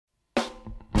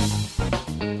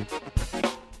Welcome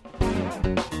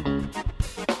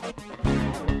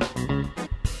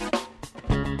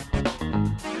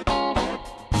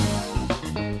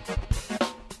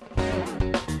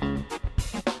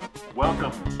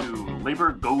to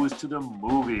Labor Goes to the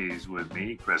Movies with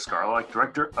me, Chris Garlock,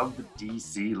 director of the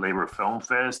DC Labor Film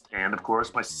Fest, and of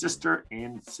course, my sister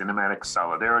in Cinematic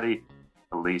Solidarity,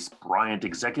 Elise Bryant,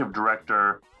 executive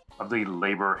director of the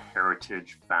Labor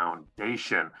Heritage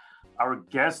Foundation. Our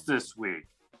guests this week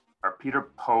are Peter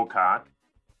Pocock,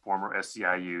 former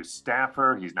SEIU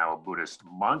staffer. He's now a Buddhist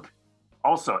monk.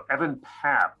 Also, Evan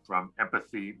Papp from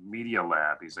Empathy Media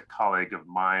Lab. He's a colleague of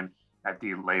mine at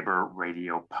the Labor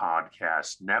Radio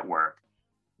Podcast Network.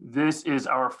 This is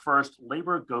our first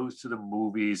Labor Goes to the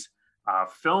Movies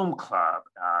film club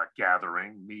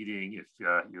meeting, if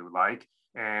you like.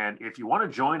 And if you want to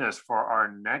join us for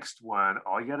our next one,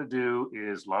 all you got to do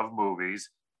is love movies.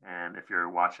 And if you're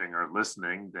watching or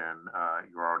listening, then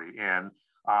you're already in.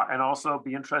 And also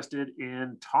be interested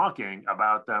in talking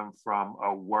about them from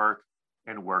a work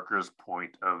and workers'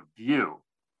 point of view.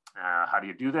 How do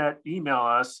you do that? Email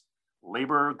us,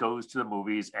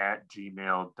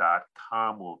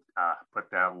 laborgoestothemovies@gmail.com. We'll put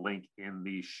that link in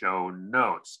the show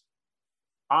notes.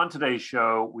 On today's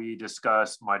show, we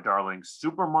discuss My Darling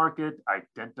Supermarket,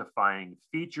 Identifying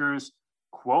Features,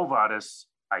 Quo Vadis,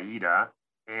 Aida,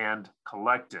 and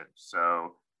Collective.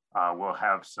 So we'll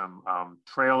have some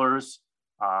trailers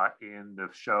in the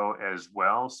show as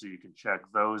well, so you can check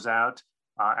those out.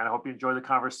 And I hope you enjoy the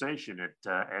conversation. It,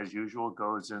 as usual,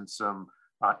 goes in some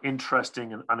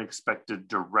interesting and unexpected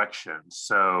directions.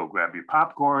 So grab your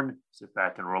popcorn, sit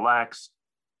back and relax,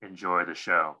 enjoy the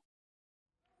show.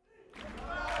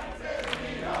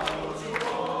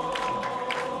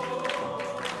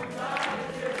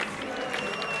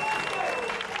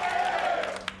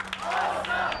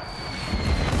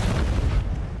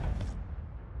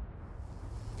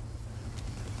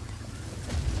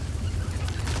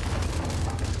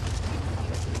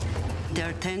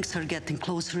 Their tanks are getting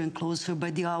closer and closer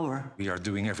by the hour. We are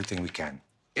doing everything we can.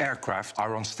 Aircraft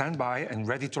are on standby and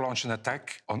ready to launch an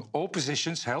attack on all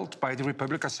positions held by the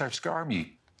Republika Srpska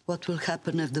army. What will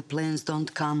happen if the planes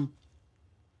don't come?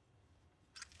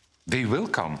 They will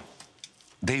come.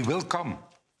 They will come.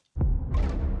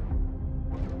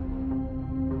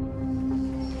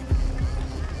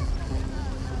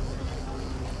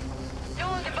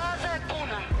 Ljudi, baza je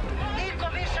puna. Niko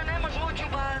više ne može ući u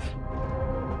bazu.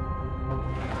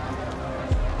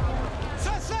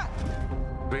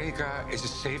 Republika is a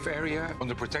safe area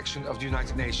under protection of the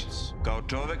United Nations. Kao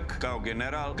čovek, kao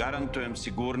general, garantujem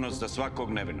sigurnost za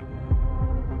svakog nevinog.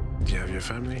 Do you have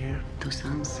your family here? 2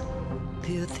 sons.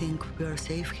 Do you think we are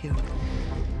safe here?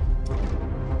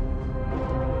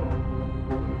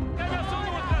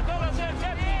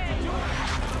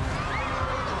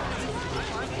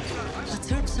 The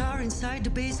Serbs are inside the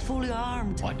base fully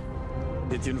armed. What?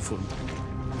 Get uniform.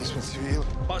 Mi smo civili.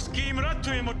 Pa s kim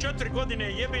ratujemo 4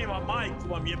 godine? Jebem vam majku,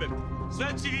 vam jebem. Sve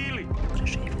civili.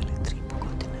 Preživjeli 3,5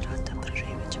 godine rata,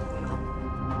 preživjet ćemo i ovo.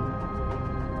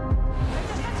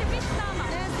 Šta će biti s nama?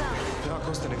 Ne znam. Ja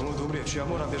ako ostane glud umrijeću, ja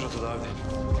moram bježati odavde.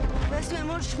 Vesmir,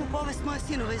 možeš mu povesti moje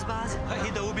sinove iz baze?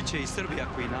 I da ubiće i Srbija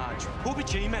koji nađu.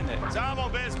 Ubiće i mene. Samo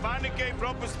bez panike i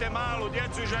propustite malu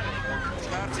djecu i žene.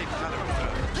 Škarci, nadam vam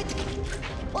zdrav. Hajde,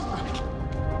 odmah.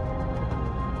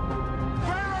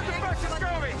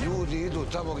 Ljudi idu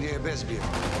tamo gdje je bezbjedno.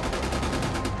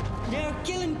 They are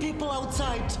killing people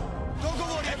outside.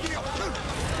 Dogovor je bio! I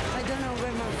don't know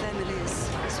where my family is.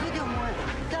 Jesi vidio moje?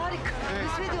 Tarik,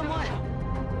 jesi vidio moje?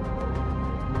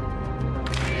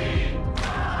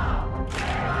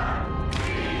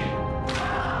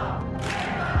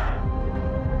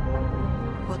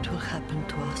 What will happen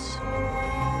to us?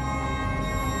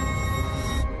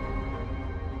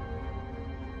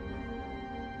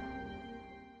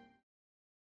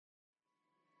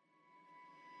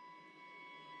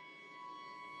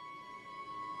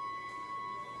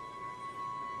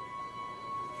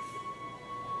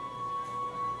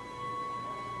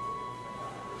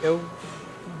 Eu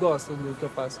gosto do que eu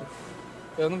faço.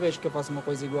 Eu não vejo que eu faço uma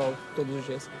coisa igual todos os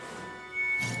dias.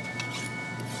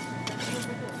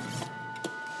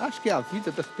 Acho que a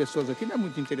vida das pessoas aqui não é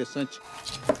muito interessante.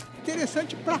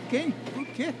 Interessante pra quem? Por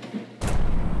quê?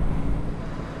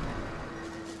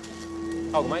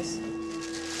 Algo mais?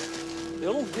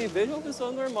 Eu não me vejo uma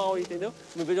pessoa normal, entendeu?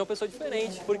 Me vejo uma pessoa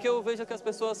diferente. Porque eu vejo que as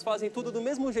pessoas fazem tudo do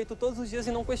mesmo jeito todos os dias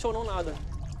e não questionam nada.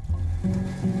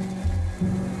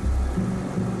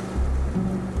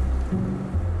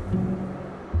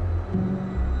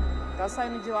 Tá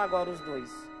saindo de lá agora os dois.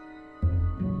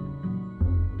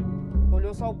 Olhou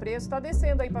viu só o preço, tá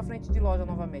descendo aí pra frente de loja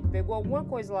novamente. Pegou alguma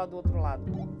coisa lá do outro lado.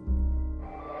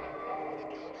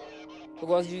 Eu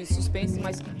gosto de suspense,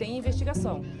 mas que tem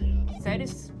investigação.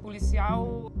 Séries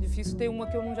policial, difícil ter uma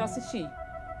que eu não já assisti.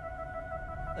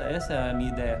 Essa é a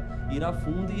minha ideia, ir a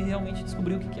fundo e realmente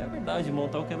descobrir o que é a verdade,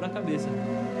 montar o quebra-cabeça.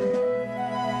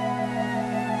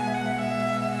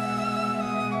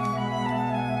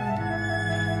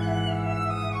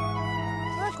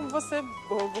 Ah, como você é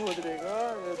bobo, Rodrigo.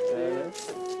 Ai, meu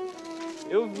Deus.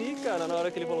 Eu vi, cara, na hora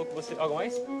que ele falou com você. Algo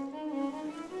mais?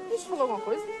 Deixa eu falar alguma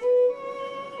coisa?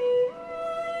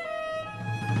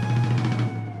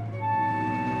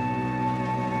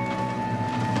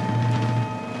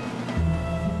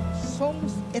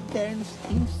 Somos eternos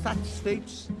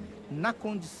insatisfeitos na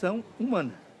condição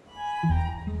humana.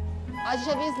 A gente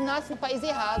às vezes nasce no país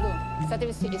errado. Você já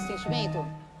teve esse sentimento?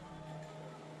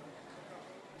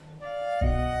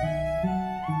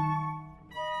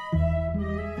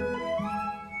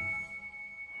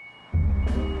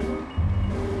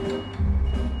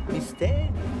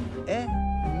 Mistério é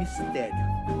mistério.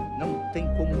 Não tem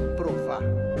como provar.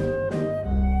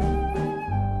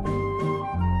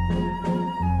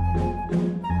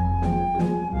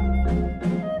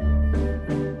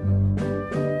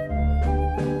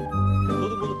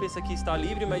 Pensa que está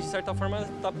livre, mas de certa forma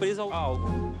está preso a algo.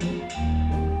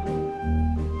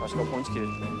 Acho que é o pão de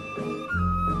queijo.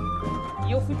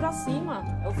 E eu fui pra cima.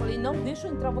 Eu falei, não, deixa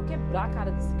eu entrar, vou quebrar a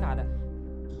cara desse cara.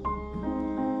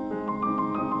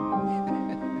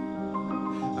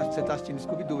 Acho que você tá assistindo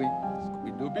Scooby-Doo, hein?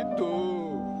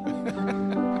 Scooby-Doo.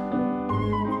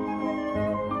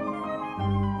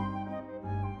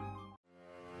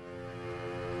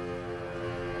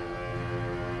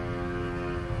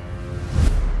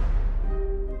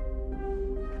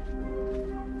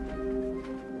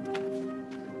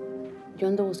 Yo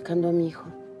ando buscando a mi hijo.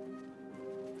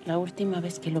 La última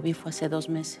vez que lo vi fue hace 2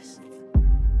 meses.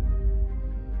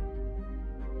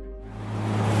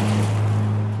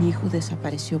 Mi hijo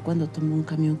desapareció cuando tomó un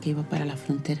camión que iba para la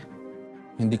frontera.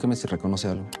 Indícame si reconoce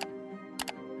algo.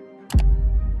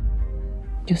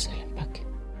 Yo sé el empaque.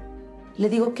 Le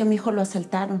digo que a mi hijo lo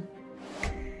asaltaron.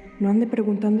 No ande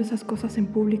preguntando esas cosas en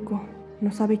público.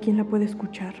 No sabe quién la puede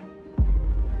escuchar.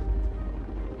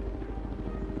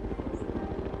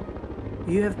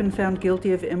 You have been found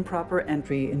guilty of improper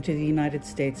entry into the United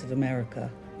States of America.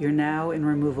 You're now in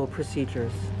removal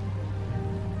procedures.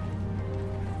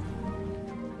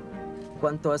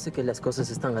 ¿Cuánto hace que las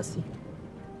cosas están así?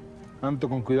 Ando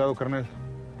con cuidado, carnal.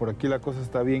 Por aquí la cosa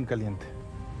está bien caliente.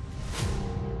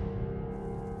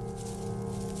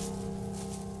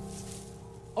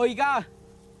 Oiga,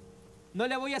 no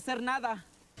le voy a hacer nada.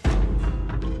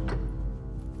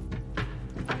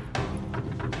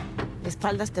 De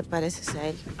espaldas te pareces a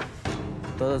él.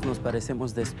 Todos nos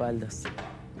parecemos de espaldas.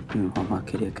 Mi mamá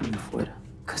quería que me fuera.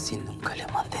 Casi nunca le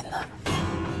mandé nada.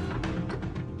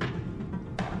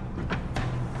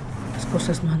 Las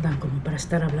cosas no andan como para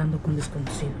estar hablando con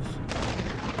desconocidos.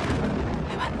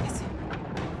 Levántese.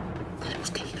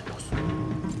 Tenemos que irnos.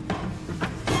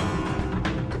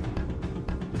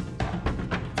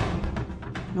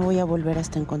 No voy a volver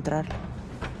hasta encontrarlo.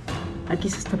 Aquí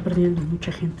se está perdiendo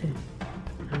mucha gente.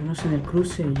 Algunos en el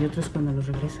cruce y otros cuando los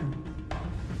regresan.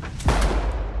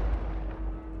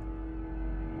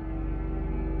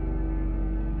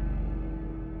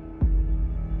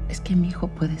 Es que mi hijo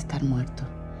puede estar muerto,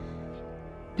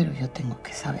 pero yo tengo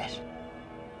que saber.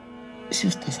 Si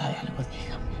usted sabe algo,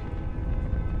 dígame.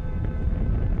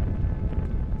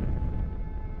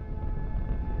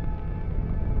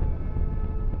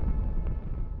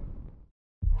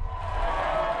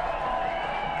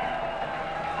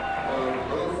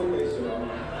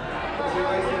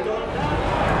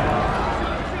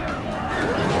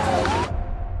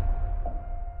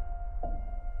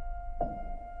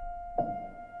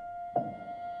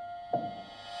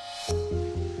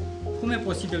 Cum e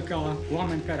posibil ca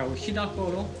oameni care au ieșit de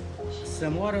acolo să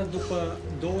moară după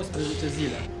 12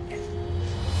 zile?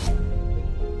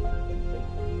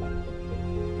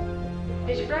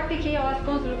 Deci, practic, ei au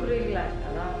ascuns lucrurile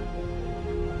astea, da?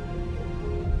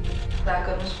 Dacă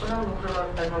nu spunem lucrurilor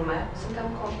pe nume, suntem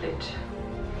complici.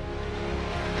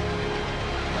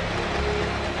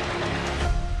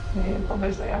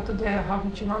 Povestea e atât de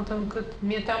halucinantă încât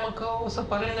mi-e teamă că o să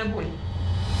părem nebuni.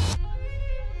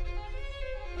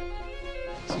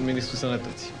 Sunt ministrul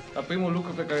Sănătății. Dar primul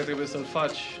lucru pe care trebuie să-l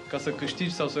faci ca să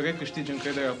câștigi sau să recâștigi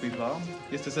încrederea cuiva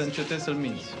este să încetezi să-l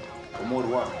minți. Omor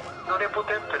oameni. Nu ne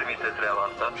putem permite treaba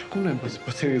asta. Și cum se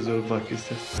poate rezolva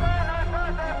chestia asta?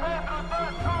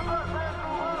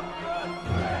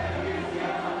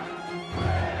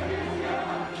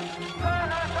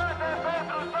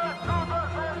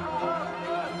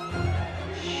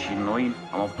 Noi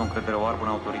am avut o încredere oarbă în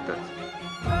autorități.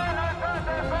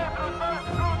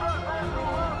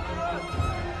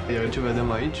 Iar ce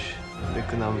vedem aici, de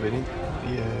când am venit,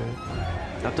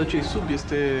 dar tot ce e sub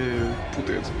este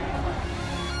putreț.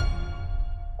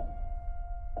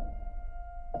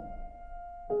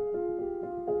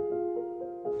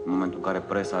 În momentul în care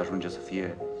presa ajunge să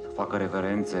facă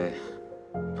reverențe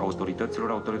autorităților,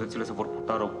 autoritățile se vor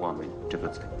purta rău cu oameni,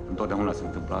 cetățeni. Întotdeauna se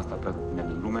întâmplă asta,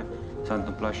 pretutindeni în lume, s-a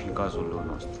întâmplat și în cazul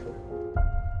nostru.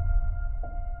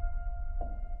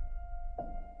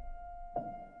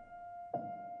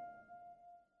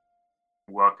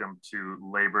 Welcome to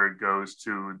Labor Goes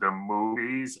to the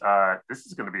Movies. This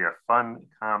is going to be a fun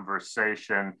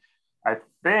conversation. I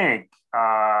think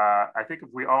have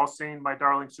we all seen My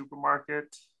Darling Supermarket?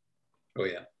 Oh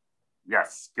yeah.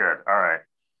 Yes, good. All right.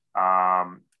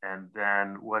 And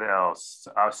then what else?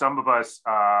 Some of us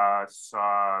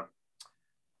saw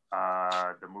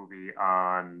the movie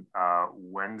on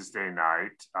Wednesday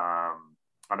night,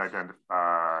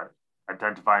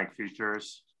 Identifying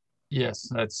Features. Yes,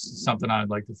 that's something I'd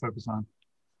like to focus on.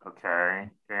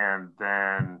 Okay. And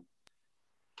then,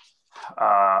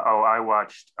 I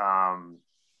watched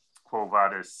Quo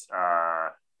Vadis,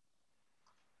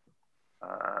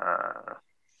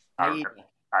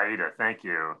 Aida, thank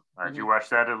you. Did you watch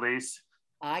that, Elise?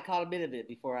 I caught a bit of it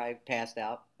before I passed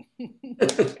out.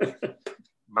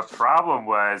 The problem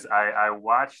was I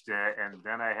watched it and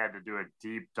then I had to do a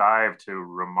deep dive to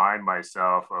remind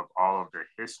myself of all of the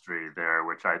history there,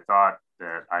 which I thought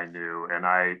that I knew, and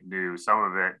I knew some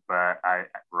of it, but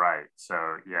So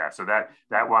yeah, so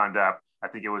that wound up, I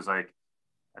think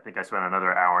I spent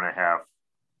another hour and a half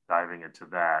diving into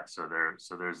that. So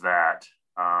there's that.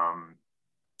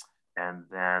 And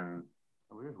then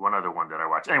one other one that I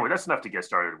watched. Anyway, that's enough to get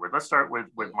started with. Let's start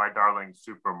with My Darling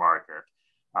Supermarket.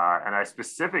 And I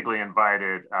specifically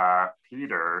invited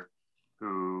Peter,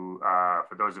 who,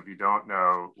 for those of you who don't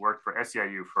know, worked for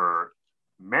SEIU for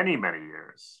many, many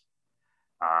years.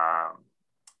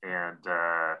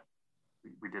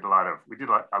 We did a lot of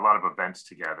events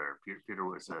together.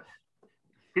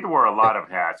 Peter wore a lot of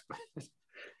hats. A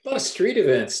lot of street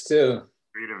events too.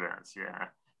 Street events, yeah.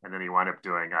 And then he wound up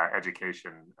doing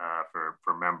education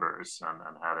for members on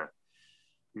how to.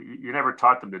 You never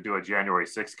taught them to do a January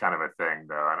 6th kind of a thing,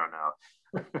 though. I don't know.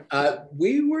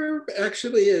 We were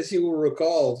actually, as you will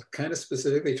recall, kind of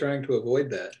specifically trying to avoid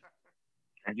that.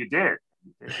 And you did.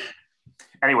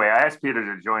 Anyway, I asked Peter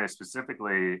to join us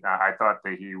specifically. I thought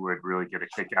that he would really get a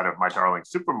kick out of My Darling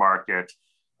Supermarket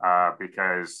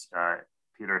because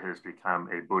Peter has become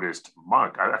a Buddhist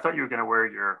monk. I thought you were going to wear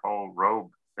your whole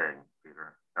robe thing,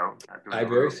 Peter. No, I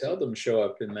very seldom show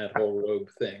up in that whole robe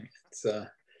thing. It's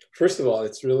first of all,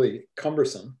 it's really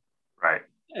cumbersome. Right.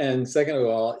 And second of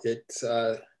all, it's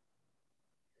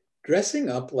dressing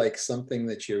up like something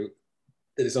that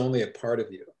is only a part of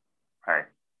you. Right.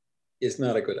 Is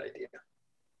not a good idea.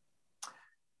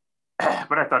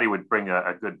 But I thought he would bring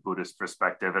a good Buddhist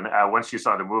perspective. And once you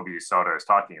saw the movie, you saw what I was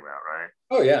talking about, right?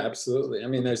 Oh yeah, absolutely. I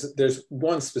mean, there's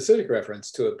one specific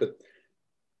reference to it, but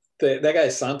that guy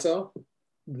Santo,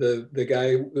 the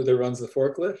guy that runs the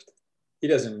forklift, he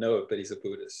doesn't know it, but he's a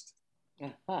Buddhist.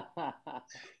 All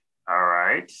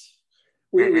right.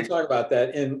 We talk about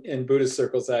that in Buddhist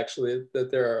circles, actually, that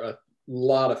there are a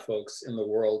lot of folks in the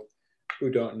world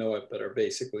who don't know it, but are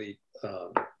basically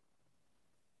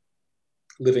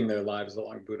living their lives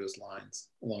along Buddhist lines,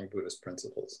 along Buddhist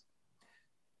principles,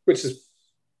 which is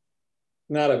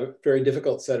not a very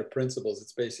difficult set of principles.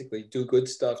 It's basically do good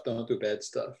stuff, don't do bad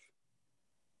stuff,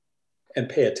 and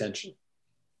pay attention.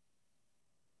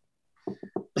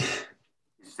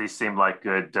 These seem like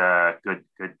good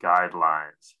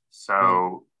guidelines.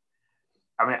 So,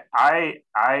 I mean,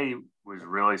 I was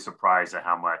really surprised at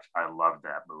how much I loved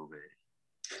that movie.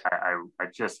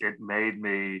 It made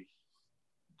me,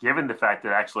 given the fact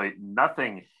that actually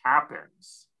nothing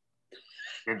happens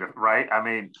right? I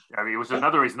mean, it was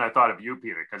another reason I thought of you,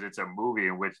 Peter, because it's a movie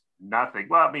in which nothing,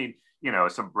 well, I mean,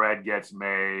 some bread gets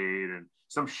made and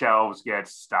some shelves get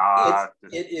stocked.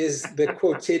 It is the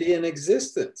quotidian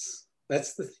existence.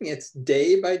 That's the thing. It's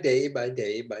day by day by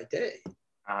day by day,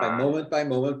 by moment by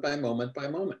moment by moment by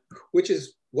moment, which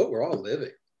is what we're all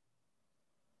living.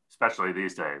 Especially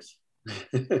these days.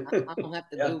 I'm gonna have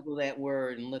to Google that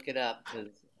word and look it up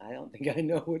because I don't think I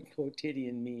know what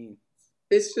quotidian means.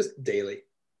 It's just daily,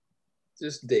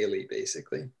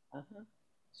 basically.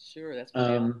 Sure, that's what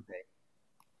I would say.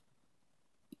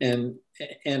 And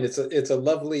it's a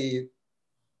lovely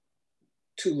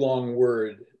too long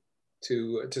word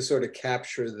to sort of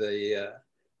capture the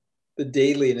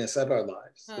dailiness of our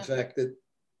lives. The fact that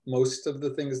most of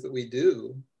the things that we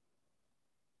do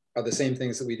are the same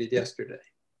things that we did yesterday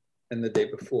and the day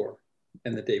before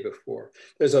and the day before.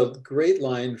 There's a great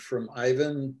line from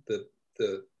Ivan, the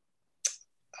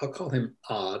I'll call him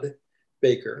Odd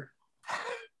Baker,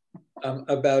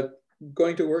 about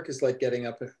going to work is like going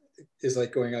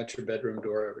out your bedroom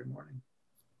door every morning.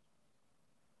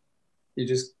 You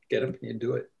just get up and you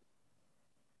do it.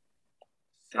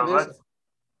 So let's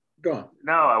go on.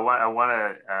 No, I want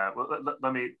to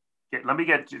let me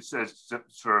get just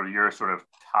sort of your sort of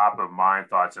top of mind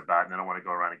thoughts about it, and then I want to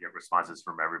go around and get responses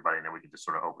from everybody, and then we can just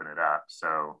sort of open it up.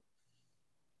 So,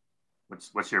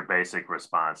 what's your basic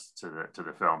response to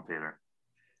the film, Peter?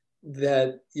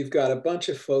 That you've got a bunch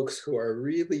of folks who are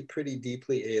really pretty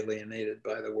deeply alienated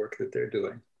by the work that they're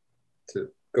doing, to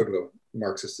go to a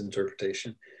Marxist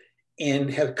interpretation,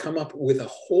 and have come up with a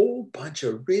whole bunch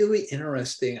of really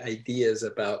interesting ideas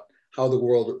about how the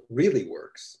world really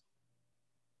works,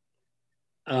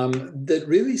 that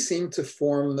really seem to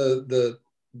form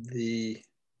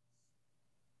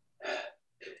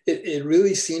it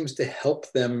really seems to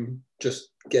help them just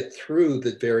get through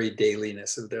the very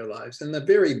dailiness of their lives and the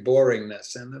very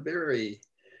boringness and the very,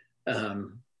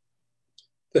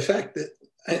 the fact that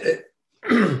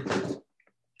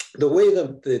the way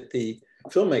that the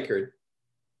filmmaker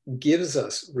gives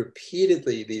us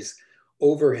repeatedly these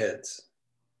overheads.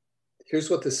 Here's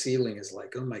what the ceiling is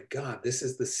like. Oh my God, this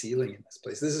is the ceiling in this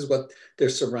place. This is what they're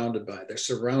surrounded by. They're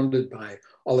surrounded by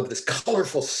all of this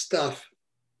colorful stuff.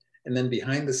 And then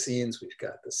behind the scenes, we've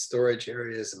got the storage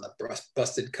areas and the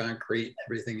busted concrete and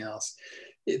everything else.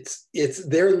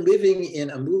 They're living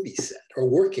in a movie set or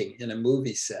working in a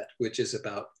movie set, which is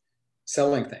about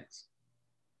selling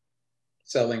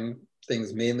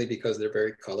things mainly because they're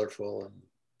very colorful and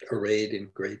arrayed in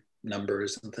great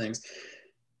numbers and things.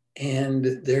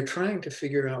 And they're trying to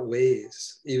figure out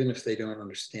ways, even if they don't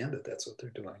understand that that's what they're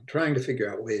doing, trying to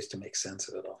figure out ways to make sense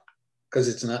of it all.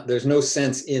 Because there's no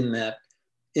sense in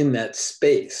that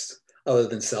space other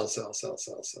than sell,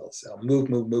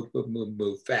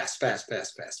 move, fast.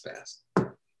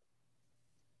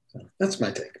 So that's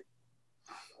my take.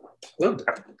 Loved it.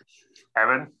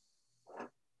 Evan?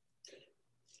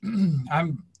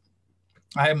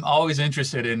 I'm always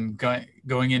interested in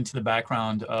going into the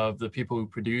background of the people who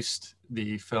produced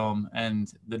the film,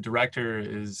 and the director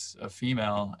is a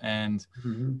female, and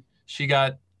she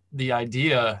got the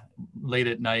idea late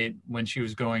at night when she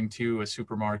was going to a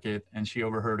supermarket, and she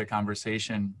overheard a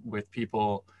conversation with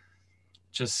people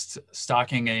just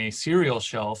stocking a cereal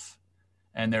shelf,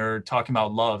 and they're talking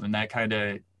about love, and that kind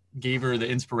of gave her the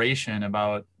inspiration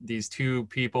about these two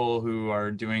people who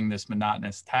are doing this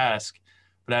monotonous task,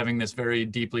 but having this very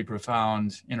deeply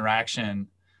profound interaction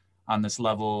on this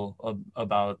level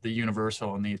about the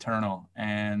universal and the eternal.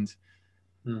 And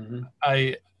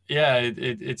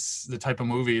it's the type of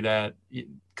movie that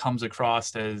comes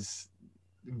across as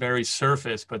very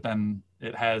surface, but then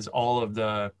it has all of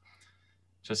the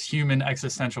just human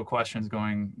existential questions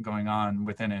going on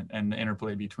within it, and the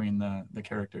interplay between the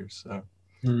characters. So.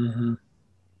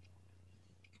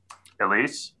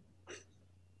 Elise?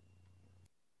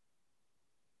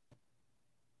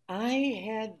 I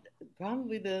had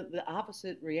probably the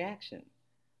opposite reaction.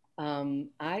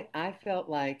 I felt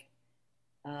like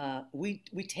we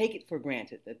take it for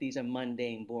granted that these are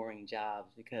mundane, boring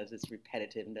jobs because it's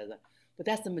repetitive and doesn't. But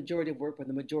that's the majority of work for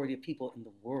the majority of people in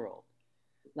the world.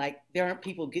 Like, there aren't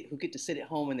people who get to sit at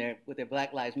home with their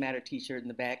Black Lives Matter t-shirt in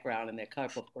the background and their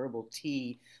cup of herbal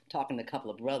tea talking to a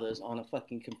couple of brothers on a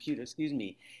fucking computer, excuse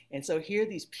me. And so here are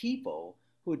these people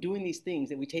who are doing these things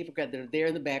that we take for granted. They're there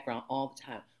in the background all the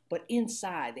time. But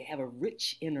inside, they have a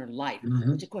rich inner life,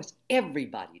 which, of course,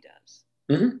 everybody does.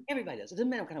 Everybody does. It doesn't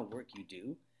matter what kind of work you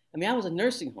do. I mean, I was a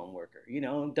nursing home worker,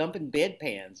 dumping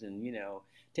bedpans and,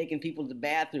 taking people to the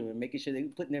bathroom and making sure they're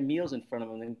putting their meals in front of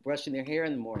them and brushing their hair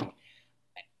in the morning.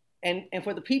 And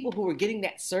for the people who were getting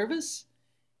that service,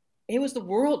 it was the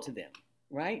world to them,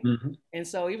 right? And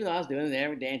so even though I was doing it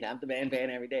every day, I'm the van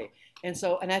every day. And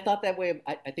I thought that way,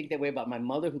 I think that way about my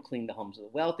mother who cleaned the homes of the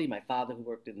wealthy, my father who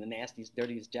worked in the nastiest,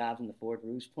 dirtiest jobs in the Ford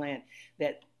Rouge plant,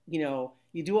 that,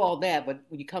 you do all that, but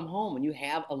when you come home and you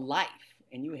have a life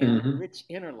and you have a rich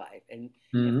inner life and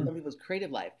some people's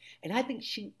creative life. And I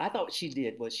thought what she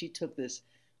did was she took this,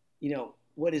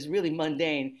 what is really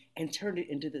mundane and turned it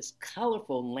into this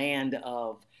colorful land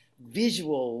of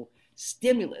visual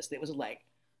stimulus that was like,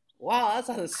 wow, that's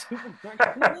how the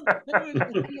supermarket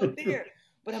there.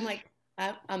 But I'm like,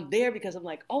 I'm there because I'm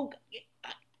like, oh,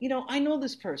 I know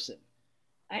this person.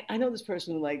 I know this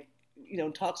person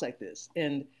who talks like this.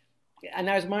 And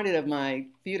I was reminded of my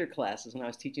theater classes when I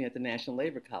was teaching at the National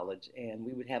Labor College, and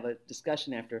we would have a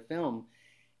discussion after a film.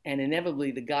 And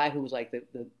inevitably, the guy who was like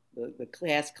the the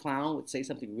class clown would say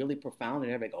something really profound,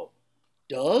 and everybody go,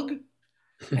 Doug?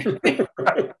 And then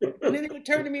they would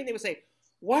turn to me and they would say,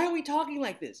 why are we talking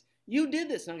like this? You did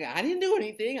this. And I'm like, I didn't do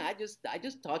anything. I just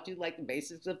taught you like the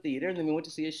basics of theater, and then we went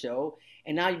to see a show.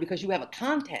 And now, because you have a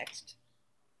context,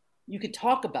 you could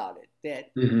talk about it,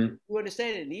 that you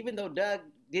understand it. And even though Doug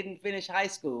didn't finish high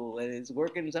school and is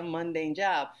working some mundane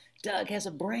job, Doug has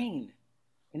a brain.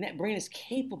 And that brain is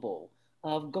capable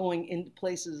of going into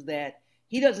places that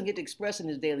he doesn't get to express in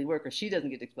his daily work, or she doesn't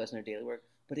get to express in her daily work,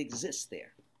 but exists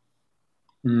there.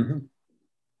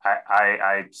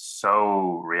 I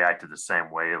so reacted the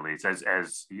same way, Elise,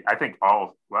 as I think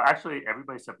actually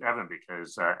everybody except Evan,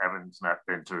 because Evan's not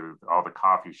been to all the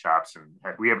coffee shops, and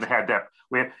we haven't had that.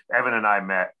 Evan and I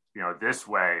met, this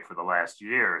way for the last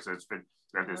year. So it's been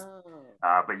this,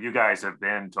 but you guys have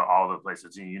been to all the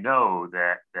places, and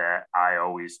that I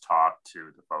always talk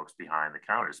to the folks behind the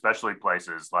counter, especially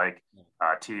places like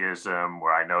Teaism,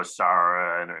 where I know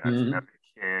Sarah and the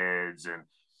kids, and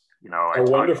our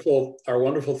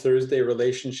wonderful Thursday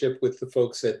relationship with the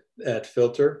folks at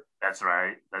Filter. That's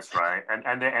right.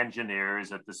 And the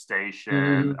engineers at the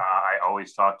station. I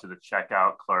always talk to the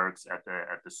checkout clerks at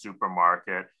the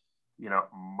supermarket.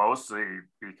 Mostly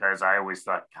because I always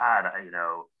thought, God,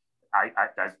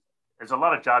 there's a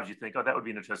lot of jobs you think, oh, that would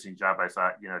be an interesting job. I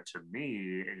thought, to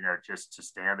me, just to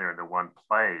stand there in the one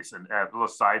place. And a little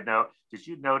side note, did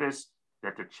you notice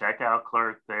that the checkout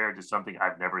clerk there did something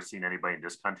I've never seen anybody in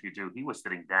this country do? He was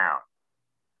sitting down.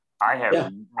 I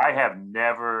have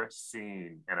never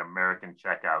seen an American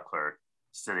checkout clerk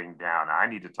sitting down. I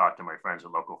need to talk to my friends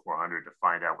at Local 400 to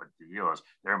find out what the deal is.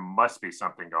 There must be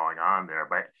something going on there.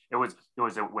 But it was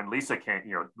when Lisa came,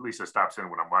 Lisa stops in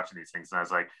when I'm watching these things, and I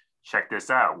was like, check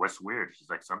this out. What's weird? She's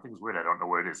like, something's weird. I don't know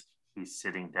what it is. He's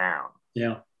sitting down.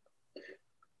 Yeah.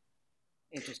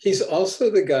 He's also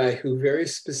the guy who very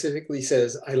specifically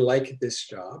says, I like this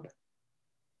job,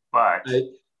 but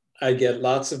I get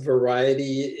lots of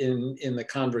variety in the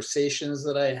conversations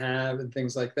that I have and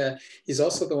things like that. He's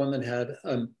also the one that had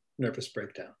a nervous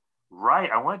breakdown. Right.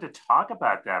 I wanted to talk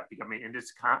about that because, in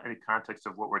this context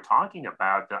of what we're talking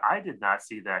about, that I did not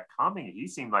see that coming. He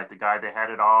seemed like the guy that had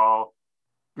it all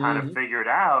kind of figured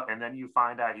out, and then you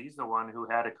find out he's the one who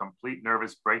had a complete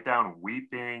nervous breakdown,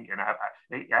 weeping, and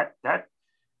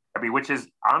which is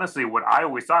honestly what I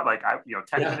always thought. Like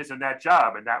 10 minutes in that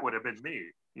job, and that would have been me.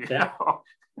 You know?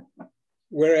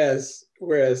 Whereas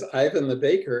Ivan the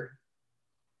baker,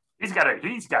 he's got to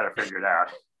figure it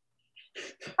out.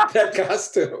 That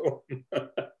costume.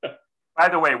 By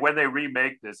the way, when they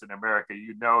remake this in America,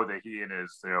 that he and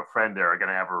his friend there are going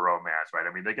to have a romance, right?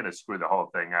 They're going to screw the whole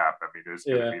thing up. There's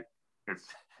going to be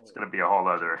it's going to be a whole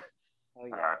other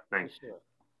thing. Sure.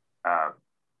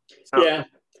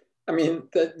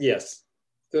 Yes,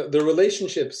 the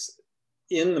relationships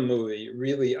in the movie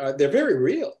really they're very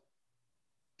real.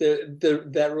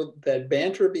 That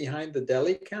banter behind the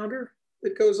deli counter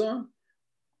that goes on.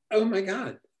 Oh my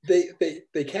God, they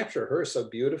capture her so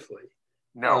beautifally.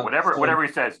 No, whatever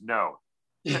he says, no.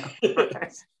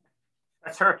 That's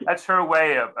her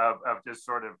way of just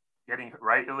sort of getting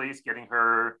right, at least getting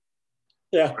her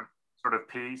sort of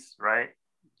peace, right?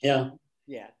 Yeah.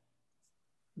 Yeah.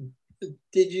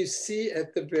 Did you see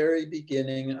at the very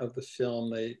beginning of the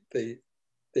film, they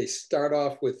start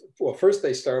off with, first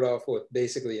they start off with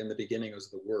basically in the beginning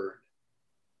was the word.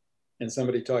 And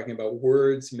somebody talking about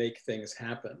words make things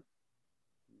happen.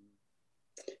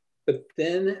 But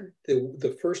then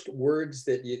the first words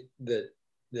that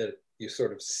you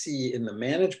sort of see in the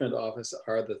management office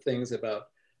are the things about,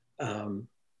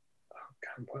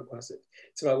 what was it?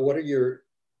 It's about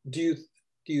do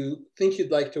you think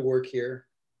you'd like to work here?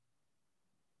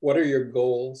 What are your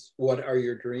goals? What are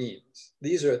your dreams?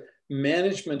 These are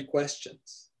management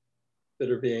questions that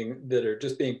are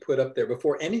just being put up there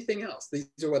before anything else. These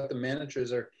are what the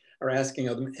managers are asking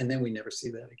of them, and then we never see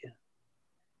that again.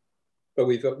 But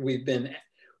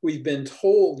we've been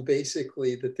told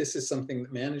basically that this is something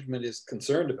that management is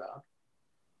concerned about,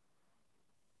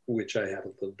 which I have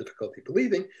a little difficulty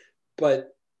believing.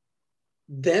 But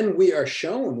then we are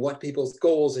shown what people's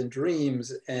goals and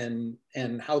dreams and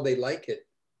how they like it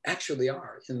actually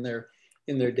are in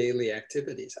their daily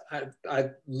activities. I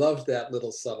loved that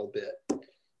little subtle bit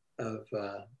of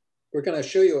we're going to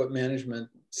show you what management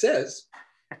says,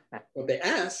 what they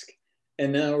ask,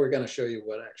 and now we're going to show you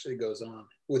what actually goes on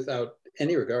without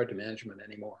any regard to management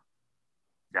anymore.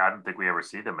 Yeah, I don't think we ever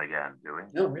see them again, do we?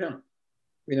 No, we don't.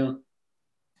 We don't.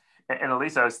 And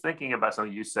Elise, I was thinking about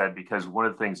something you said, because one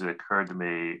of the things that occurred to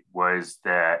me was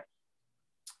that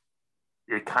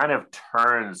it kind of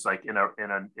turns like in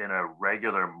a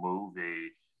regular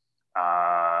movie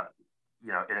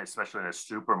you know, and especially in a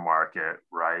supermarket,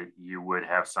 right? You would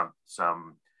have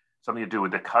something to do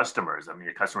with the customers. I mean,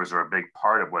 the customers are a big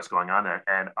part of what's going on there,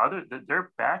 and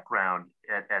their background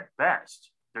at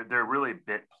best, they're really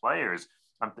bit players.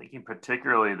 I'm thinking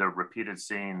particularly the repeated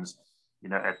scenes, you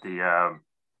know, at the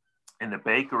in the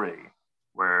bakery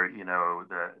where, you know,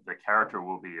 the character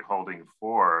will be holding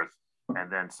forth,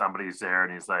 and then somebody's there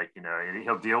and he's like, you know, and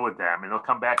he'll deal with them and they'll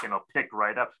come back and he'll pick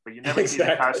right up, but you never see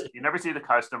the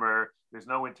customer. There's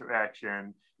no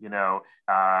interaction, you know,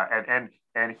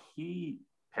 and he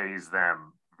pays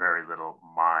them very little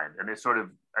mind. And it sort of,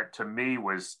 to me,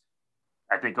 was,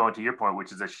 I think, going to your point,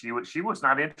 which is that she was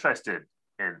not interested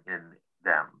in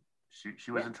them.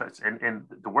 She was interested in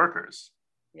the workers.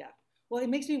 Yeah. Well, it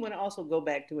makes me want to also go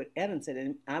back to what Evan said,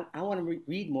 and I want to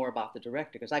read more about the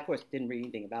director, because I, of course, didn't read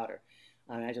anything about her.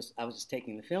 I was just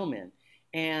taking the film in,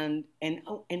 and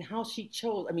how she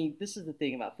chose. I mean, this is the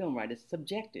thing about film, right? It's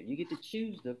subjective. You get to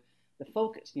choose the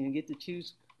focus. You get to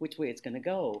choose which way it's going to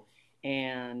go,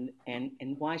 and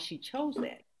why she chose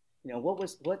that. You know,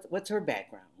 what's her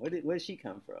background? Where does she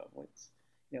come from?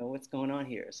 What's going on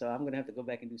here? So I'm going to have to go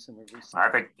back and do some more research. I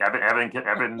think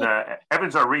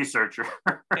Evan's our researcher.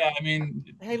 Yeah, I mean,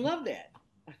 I love that.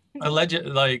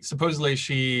 Supposedly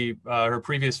she her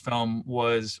previous film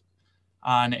was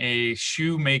on a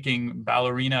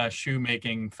ballerina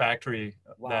shoemaking factory.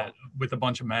 Wow. That with a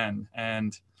bunch of men,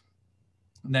 and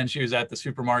then she was at the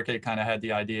supermarket, kind of had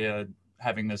the idea of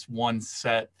having this one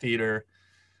set theater,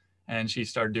 and she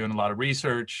started doing a lot of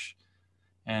research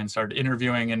and started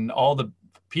interviewing, and all the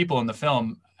people in the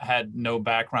film had no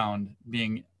background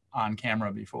being on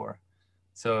camera before.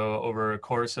 So over a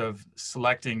course of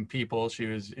selecting people, she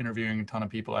was interviewing a ton of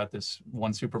people at this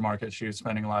one supermarket she was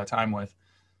spending a lot of time with.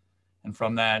 And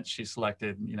from that, she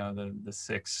selected, you know, the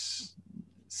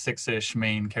six-ish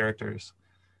main characters.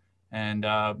 And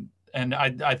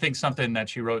I think something that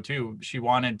she wrote too, she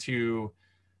wanted to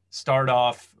start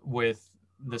off with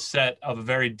the set of a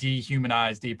very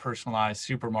dehumanized, depersonalized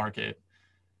supermarket.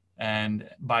 And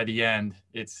by the end,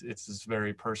 it's this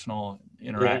very personal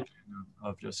interaction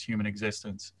of just human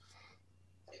existence.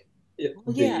 You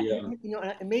know,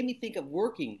 it made me think of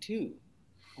Working too,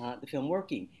 the film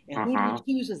Working. And who do you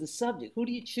choose as the subject? Who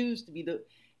do you choose to be the,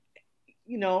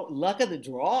 you know, luck of the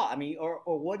draw? I mean,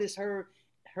 or what is her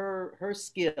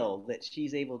skill that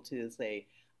she's able to say,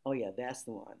 oh yeah, that's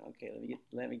the one. Okay,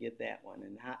 let me get that one.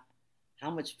 And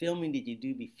how much filming did you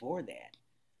do before that?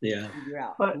 Yeah. Figure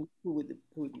out who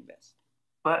would be best.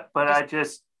 But I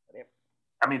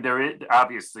mean, there is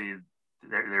obviously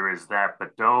there is that,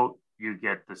 but don't you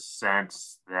get the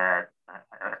sense that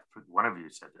one of you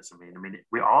said this? I mean,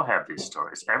 we all have these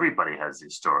stories. Everybody has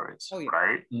these stories,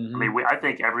 right? Mm-hmm. I mean, I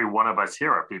think every one of us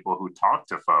here are people who talk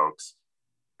to folks,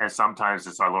 and sometimes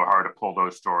it's a little hard to pull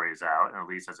those stories out. And at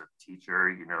least as a teacher,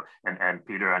 you know, and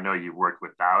Peter, I know you've worked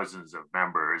with thousands of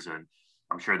members, and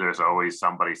I'm sure there's always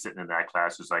somebody sitting in that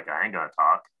class who's like, I ain't gonna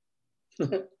talk.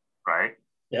 Right?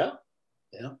 Yeah.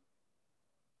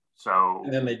 So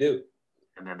and then they do.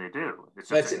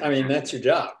 That's your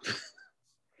job.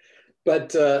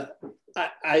 But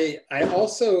I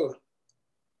also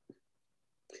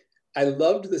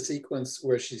loved the sequence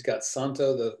where she's got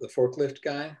Santo, the forklift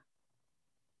guy,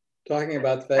 talking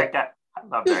about the fact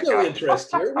there's no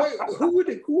interest here. Who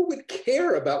would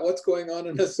care about what's going on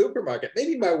in a supermarket?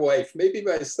 Maybe my wife, maybe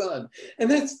my son.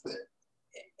 And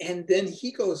then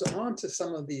he goes on to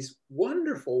some of these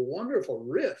wonderful, wonderful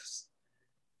riffs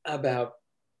about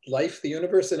life, the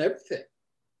universe, and everything.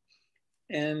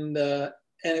 And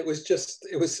it was just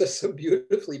so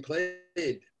beautifully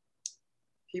played.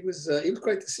 He was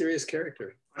quite the serious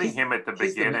character. Putting him at the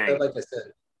beginning, like I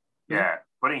said. Yeah,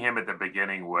 putting him at the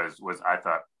beginning was I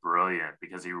thought brilliant,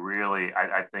 because he really,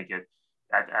 I think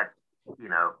you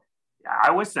know,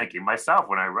 I was thinking myself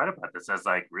when I read about this, I was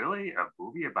like, really, a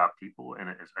movie about people in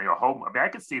a home? I mean, I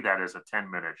could see that as a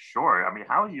 10-minute short. I mean,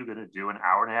 how are you going to do an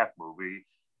hour-and-a-half movie?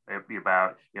 It'd be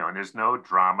about, you know, and there's no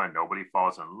drama, nobody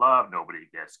falls in love, nobody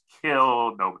gets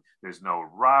killed, there's no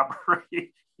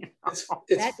robbery. You know?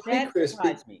 That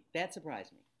surprised me.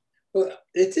 Well,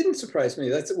 it didn't surprise me.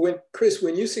 That's when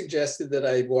when you suggested that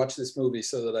I watch this movie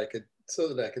so that I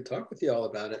could talk with you all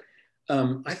about it.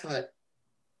 I thought,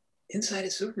 inside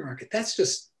a supermarket, that's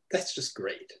just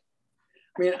great.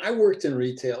 I mean, I worked in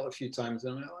retail a few times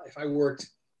in my life. I worked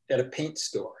at a paint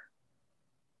store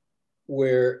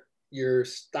where you're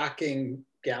stocking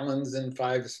gallons and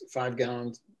five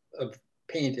gallons of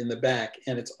paint in the back,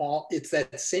 and it's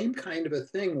that same kind of a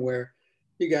thing where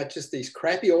you got just these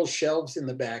crappy old shelves in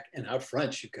the back, and out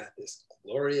front you got this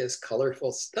glorious,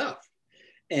 colorful stuff.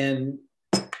 And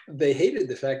they hated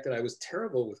the fact that I was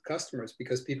terrible with customers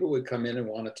because people would come in and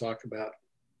want to talk about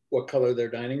what color their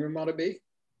dining room ought to be.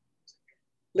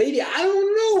 Lady, I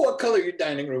don't know what color your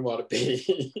dining room ought to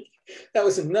be. That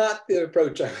was not the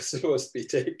approach I was supposed to be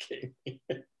taking.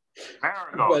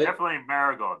 Marigold, definitely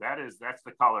marigold. That's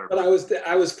the color. But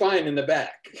I was fine in the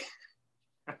back.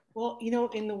 Well, you know,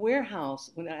 in the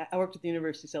warehouse, when I worked at the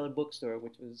University Seller Bookstore,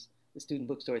 which was the student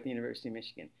bookstore at the University of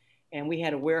Michigan, and we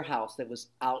had a warehouse that was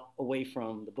out away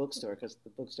from the bookstore because the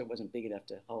bookstore wasn't big enough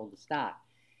to hold the stock.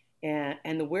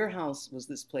 And the warehouse was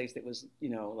this place that was, you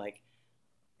know, like,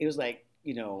 it was like,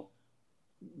 you know,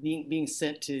 being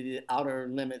sent to the outer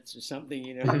limits or something,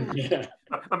 you know. Yeah.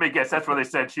 Let me guess, that's where they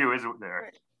sent you, isn't there?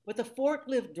 Right. But the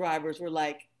forklift drivers were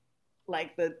like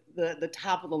the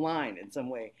top of the line in some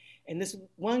way. And this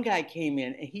one guy came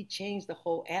in and he changed the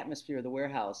whole atmosphere of the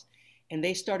warehouse. And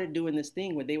they started doing this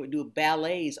thing where they would do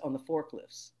ballets on the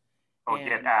forklifts. Oh, and,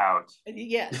 get out.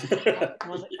 Yes.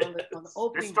 on the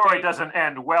opening this story day, doesn't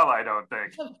end well, I don't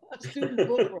think. Student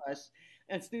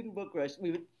Book Rush.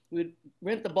 We would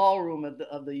rent the ballroom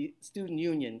of the student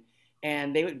union,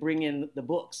 and they would bring in the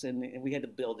books, and we had to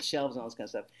build the shelves and all this kind of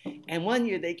stuff. And one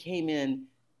year they came in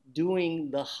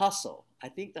doing The Hustle. I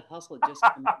think The Hustle had just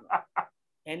come out.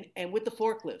 And with the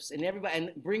forklifts and everybody,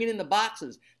 and bringing in the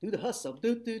boxes, do the hustle,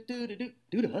 do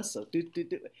the hustle, and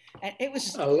it was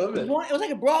just, I love it. It was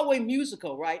like a Broadway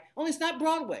musical, right? Only it's not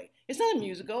Broadway. It's not a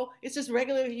musical. It's just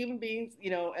regular human beings, you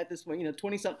know, at this point, you know,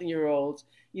 20-something-year-olds,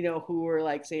 you know, who were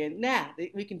like saying, nah,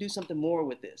 we can do something more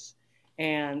with this,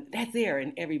 and that's there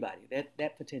in everybody.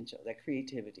 That potential, that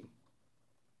creativity.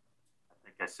 I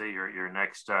think I see your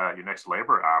next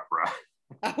labor opera.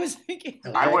 I was thinking.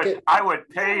 I would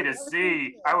pay to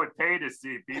see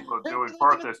people doing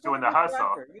forklifts, doing the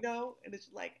hustle. You know, and it's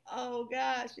like, oh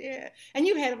gosh, yeah. And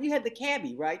you had the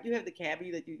cabbie, right? You have the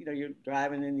cabbie that you know you're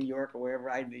driving in New York or wherever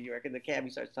in New York, and the cabbie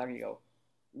starts talking. You go,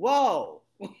 whoa,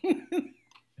 where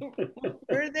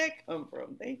did that come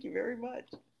from? Thank you very much.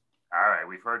 All right,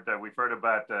 we've heard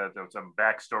about some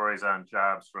backstories on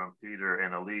jobs from Peter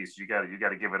and Elise. You got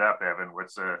to give it up, Evan.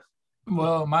 What's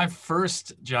Well, my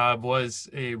first job was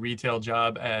a retail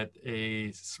job at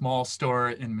a small store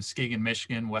in Muskegon,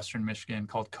 Michigan, Western Michigan,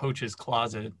 called Coach's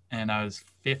Closet. And I was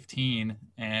 15,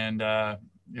 and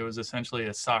it was essentially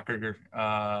a soccer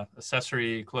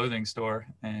accessory clothing store.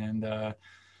 And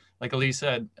like Elise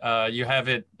said, you have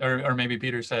it, or maybe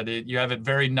Peter said it, you have it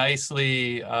very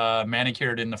nicely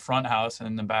manicured in the front house, and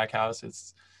in the back house,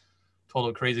 it's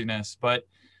total craziness. But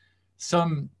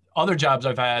some other jobs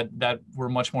I've had that were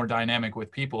much more dynamic with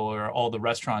people are all the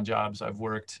restaurant jobs I've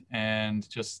worked, and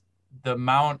just the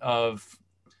amount of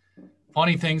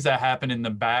funny things that happen in the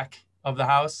back of the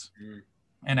house.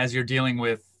 And as you're dealing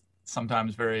with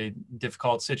sometimes very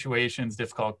difficult situations,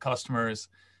 difficult customers,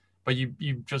 but you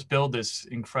just build this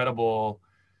incredible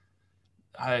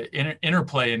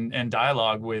interplay and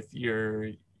dialogue with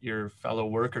your fellow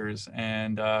workers.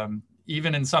 And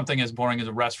even in something as boring as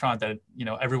a restaurant that, you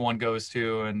know, everyone goes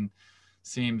to and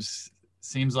seems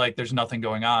like there's nothing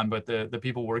going on, but the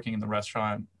people working in the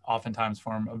restaurant oftentimes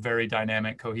form a very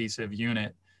dynamic, cohesive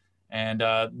unit. And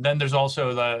then there's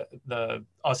also the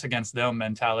us against them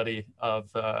mentality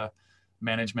of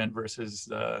management versus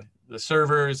the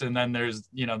servers. And then there's,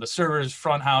 you know, the servers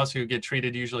front house who get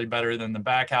treated usually better than the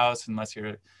back house unless you're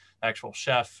an actual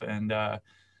chef. And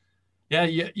yeah,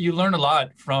 you learn a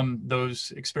lot from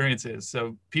those experiences.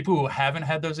 So people who haven't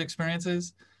had those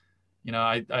experiences, you know,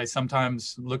 I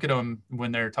sometimes look at them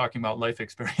when they're talking about life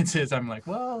experiences. I'm like,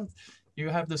 well, you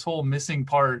have this whole missing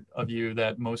part of you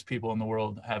that most people in the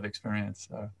world have experienced.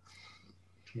 So.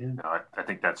 Yeah, no, I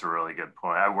think that's a really good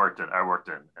point. I worked in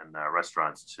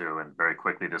restaurants too, and very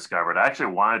quickly discovered I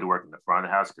actually wanted to work in the front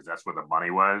of the house because that's where the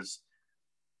money was.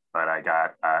 But I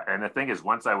got, and the thing is,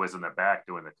 once I was in the back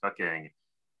doing the cooking,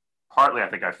 partly I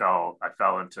think I fell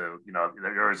into, you know,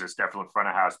 there was this definite front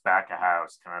of house, back of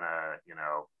house kind of, you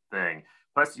know, thing.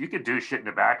 Plus, you could do shit in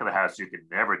the back of the house you could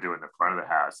never do in the front of the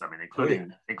house. I mean,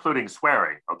 including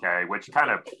swearing, okay, which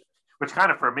kind of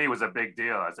for me was a big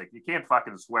deal. I was like, you can't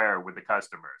fucking swear with the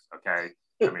customers, okay?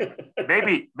 I mean,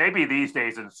 maybe these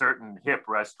days in certain hip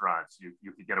restaurants you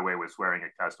could get away with swearing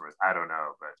at customers. I don't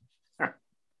know, but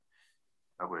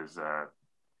that was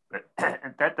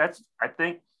that's I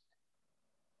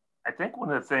think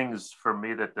one of the things for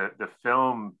me that the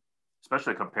film,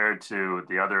 especially compared to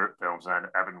the other films, and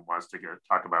Evan wants to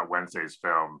talk about Wednesday's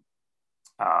film,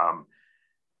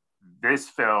 this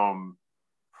film,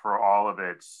 for all of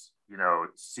its, you know,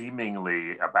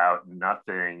 seemingly about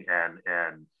nothing,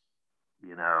 and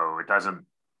you know, it doesn't,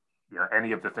 you know,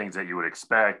 any of the things that you would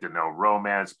expect, and no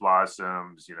romance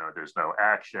blossoms, you know, there's no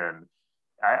action.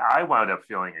 I wound up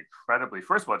feeling incredibly,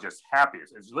 first of all, just happy.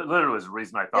 It's literally the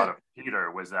reason I thought of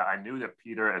Peter was that I knew that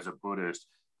Peter as a Buddhist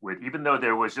would, even though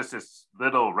there was just this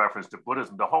little reference to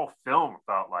Buddhism, the whole film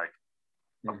felt like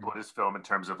a Buddhist film in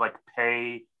terms of like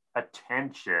pay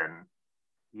attention,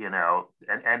 you know,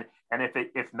 and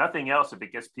if nothing else, if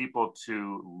it gets people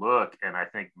to look, and I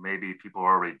think maybe people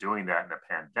are already doing that in the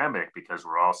pandemic because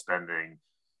we're all spending,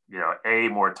 you know, A,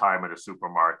 more time in the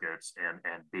supermarkets, and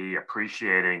B,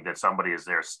 appreciating that somebody is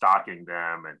there stocking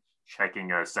them and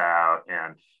checking us out.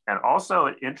 And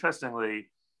also, interestingly,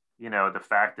 you know, the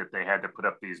fact that they had to put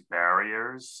up these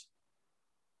barriers,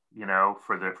 you know,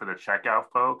 for the checkout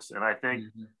folks. And I think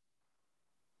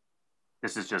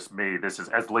this is just me. This is,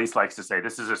 as Lise likes to say,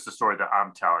 this is just the story that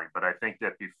I'm telling. But I think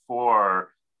that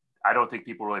before, I don't think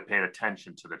people really paid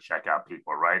attention to the checkout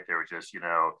people, right? They were just, you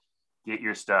know, get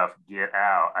your stuff, get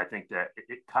out. I think that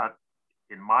it kind of,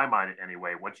 in my mind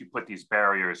anyway, once you put these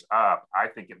barriers up, I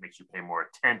think it makes you pay more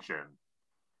attention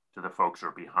to the folks who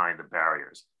are behind the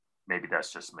barriers. Maybe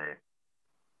that's just me.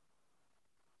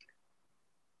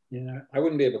 Yeah, I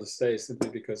wouldn't be able to say, simply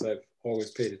because I've always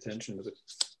paid attention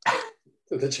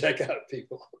to the checkout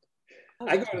people.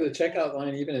 I go to the checkout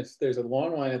line even if there's a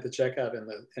long line at the checkout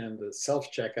and the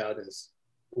self-checkout is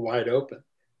wide open,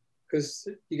 because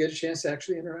you get a chance to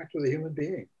actually interact with a human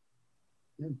being.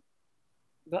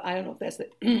 But I don't know if that's the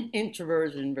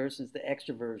introversion versus the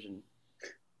extroversion.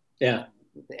 Yeah.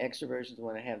 The extroversions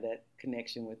want to have that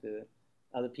connection with the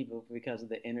other people because of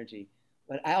the energy.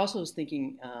 But I also was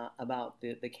thinking about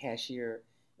the cashier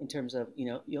in terms of, you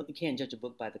know, you can't judge a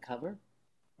book by the cover.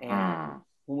 And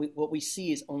what we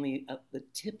see is only the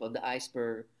tip of the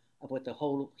iceberg of what the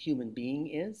whole human being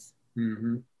is.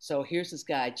 Mm-hmm. So here's this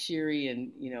guy cheery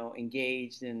and, you know,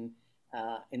 engaged and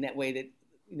in that way that,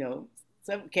 you know,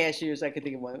 some cashiers, I could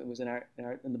think of one that was in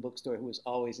the bookstore who was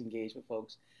always engaged with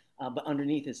folks. But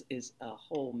underneath is a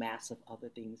whole mass of other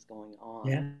things going on.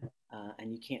 Yeah.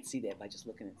 And you can't see that by just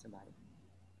looking at somebody.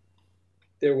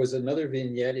 There was another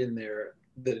vignette in there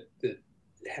that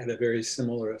had a very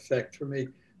similar effect for me.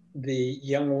 The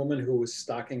young woman who was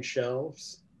stocking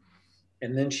shelves,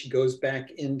 and then she goes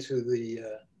back into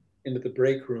the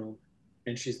break room,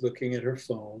 and she's looking at her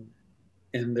phone,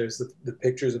 and there's the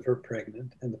pictures of her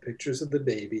pregnant, and the pictures of the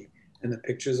baby, and the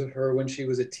pictures of her when she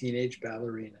was a teenage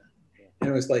ballerina. And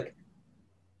it was like,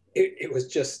 it was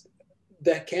just,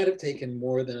 that can't have taken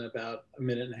more than about a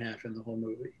minute and a half in the whole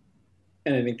movie.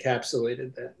 And it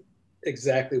encapsulated that,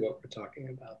 exactly what we're talking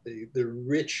about, the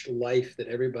rich life that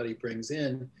everybody brings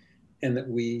in and that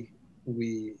we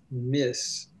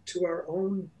miss to our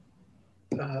own,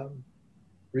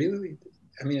 really,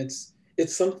 I mean,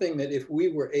 it's something that if we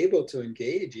were able to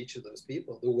engage each of those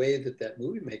people the way that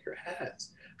movie maker has,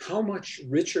 how much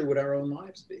richer would our own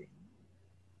lives be?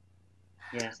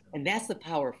 Yes, and that's the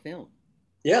power of film.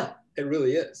 Yeah, it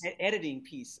really is. That editing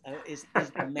piece is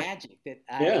the magic that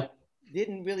I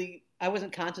I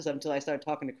wasn't conscious of until I started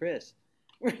talking to Chris.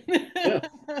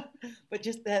 But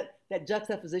just that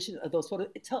juxtaposition of those photos,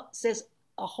 it says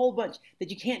a whole bunch that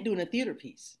you can't do in a theater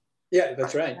piece. Yeah,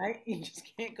 that's right. You just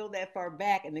can't go that far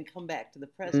back and then come back to the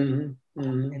present.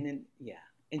 And then,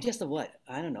 and just what?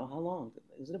 I don't know, how long?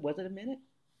 Was it a minute?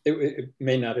 It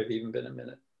may not have even been a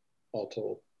minute, all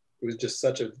told. It was just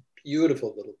such a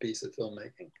beautiful little piece of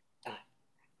filmmaking.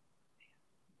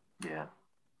 Yeah.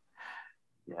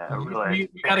 Yeah, really.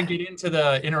 We got to get into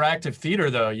the interactive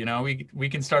theater, though. You know, we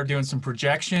can start doing some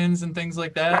projections and things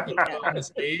like that on the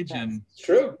stage. And it's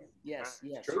true. Yes.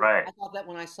 Right. I thought that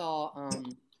when I saw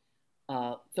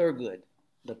Thurgood,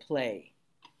 the play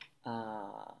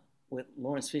with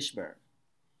Lawrence Fishburne,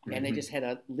 and they just had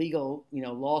a legal,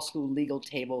 law school legal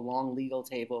table, long legal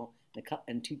table,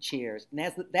 and two chairs, and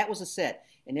that was a set,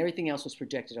 and everything else was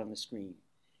projected on the screen.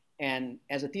 And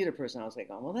as a theater person, I was like,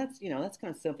 oh, well, that's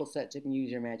kind of simple set. You can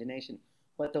use your imagination.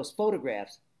 But those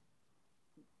photographs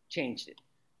changed it.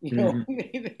 They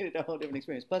made it a whole different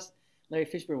experience. Plus, Larry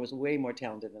Fishburne was way more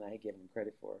talented than I had given him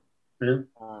credit for.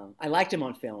 I liked him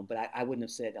on film, but I wouldn't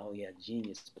have said, oh, yeah,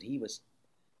 genius. But he was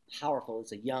powerful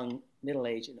as a young,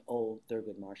 middle-aged, and old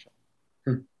Thurgood Marshall.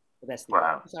 But that's the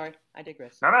wow. Sorry, I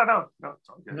digress. No, it's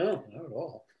all good. No, not at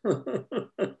all.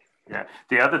 Yeah.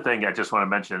 The other thing I just want to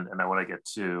mention, and I want to get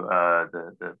to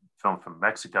the film from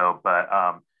Mexico, but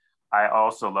I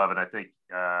also love it. I think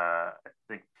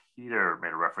Peter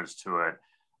made a reference to it.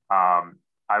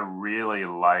 I really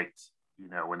liked,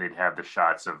 when they'd have the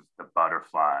shots of the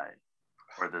butterfly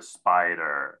or the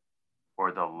spider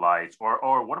or the lights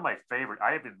or one of my favorite,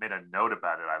 I even made a note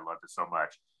about it. I loved it so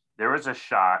much. There was a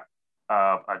shot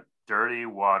of a dirty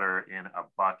water in a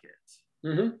bucket.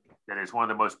 That is one of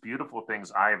the most beautiful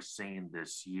things I have seen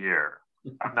this year.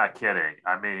 I'm not kidding.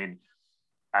 I mean,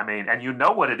 and you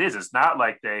know what it is. It's not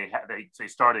like they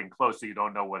start in close, so you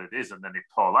don't know what it is, and then they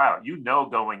pull out. You know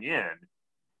going in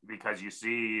because you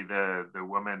see the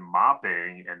woman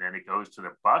mopping, and then it goes to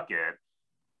the bucket.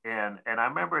 And I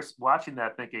remember watching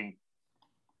that thinking,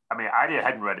 I mean, I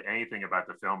hadn't read anything about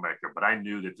the filmmaker, but I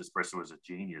knew that this person was a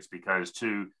genius because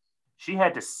she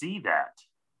had to see that.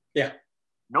 Yeah.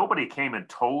 Nobody came and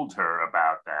told her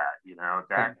about that, you know,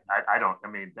 that I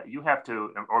mean, you have to,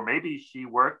 or maybe she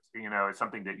worked, you know, it's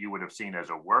something that you would have seen as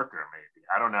a worker, maybe,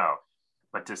 I don't know.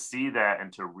 But to see that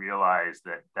and to realize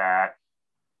that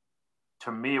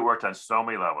to me, it worked on so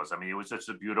many levels. I mean, it was just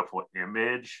a beautiful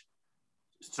image.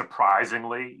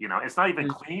 Surprisingly, you know, it's not even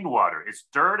clean water. It's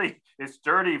dirty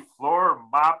floor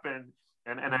mopping.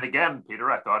 And then again,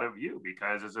 Peter, I thought of you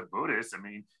because as a Buddhist, I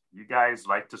mean, you guys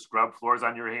like to scrub floors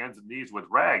on your hands and knees with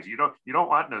rags. You don't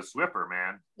want no Swiffer,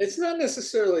 man. It's not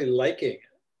necessarily liking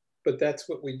it, but that's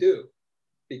what we do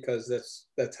because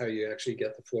that's how you actually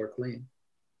get the floor clean.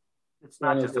 It's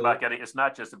not just about getting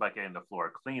the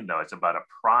floor clean, though. It's about a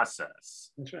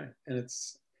process. That's right. And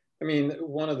it's, I mean,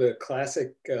 one of the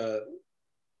classic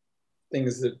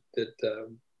things that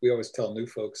we always tell new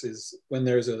folks is when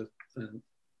there's an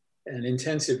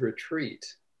intensive retreat,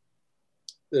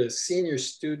 the senior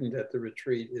student at the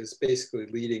retreat is basically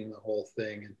leading the whole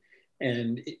thing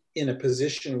and in a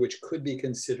position which could be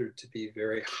considered to be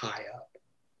very high up.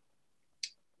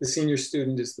 The senior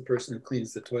student is the person who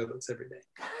cleans the toilets every day.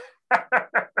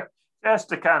 Just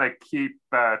to kind of keep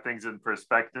things in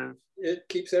perspective. It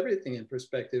keeps everything in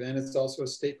perspective, and it's also a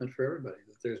statement for everybody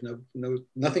that there's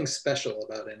nothing special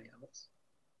about any of us.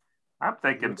 I'm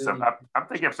thinking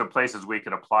of some places we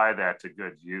could apply that to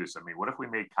good use. I mean, what if we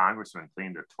made congressmen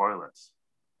clean the toilets?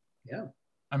 Yeah.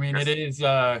 I mean, it is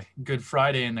Good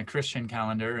Friday in the Christian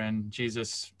calendar, and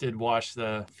Jesus did wash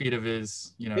the feet of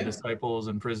his, disciples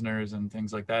and prisoners and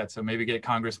things like that. So maybe get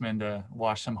congressmen to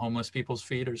wash some homeless people's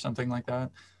feet or something like that.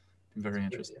 Very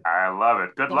interesting. I love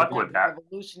it. Good luck with that.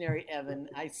 Revolutionary, Evan.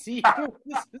 I see where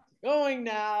this is going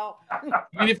now. I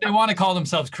mean, if they want to call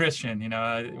themselves Christian, we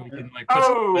can like.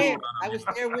 I was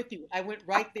there with you. I went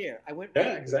right there.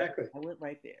 Exactly. I went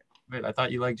right there. Wait, I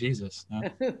thought you liked Jesus. No?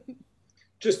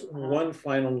 Just one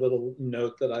final little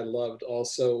note that I loved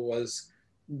also was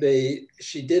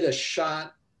she did a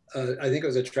shot. I think it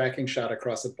was a tracking shot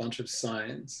across a bunch of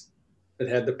signs that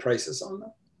had the prices on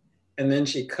them. And then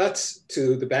she cuts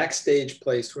to the backstage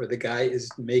place where the guy is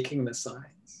making the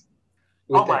signs.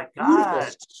 Oh my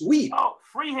God. Sweep. Oh,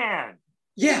 freehand.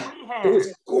 Yeah. Freehand. It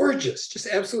was gorgeous, just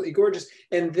absolutely gorgeous.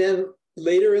 And then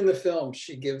later in the film,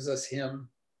 she gives us him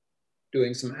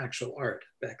doing some actual art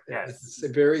back there. Yes. It's the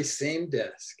very same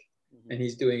desk. And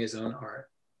he's doing his own art.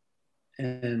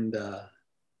 And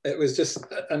it was just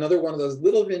another one of those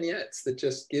little vignettes that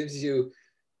just gives you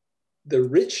the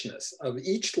richness of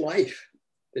each life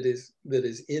that is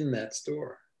in that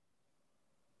store.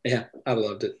 Yeah, I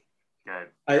loved it. Good.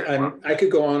 I could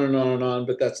go on and on and on,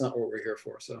 but that's not what we're here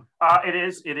for. So it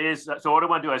is. So what I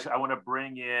want to do is I want to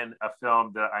bring in a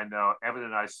film that I know Evan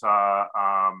and I saw,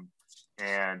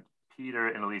 and Peter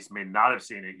and Elise may not have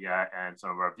seen it yet, and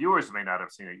some of our viewers may not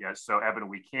have seen it yet. So Evan,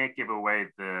 we can't give away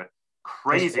the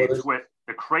crazy twist.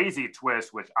 The crazy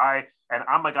twist, which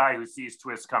I'm a guy who sees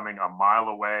twists coming a mile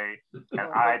away, and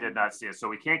I did not see it. So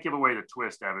we can't give away the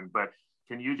twist, Evan, but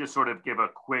can you just sort of give a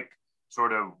quick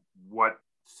sort of what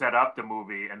set up the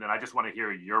movie? And then I just want to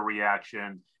hear your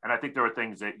reaction. And I think there are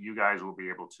things that you guys will be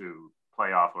able to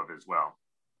play off of as well.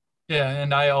 Yeah,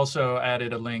 and I also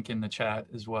added a link in the chat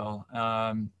as well.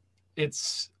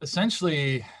 It's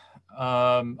essentially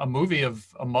a movie of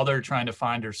a mother trying to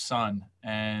find her son,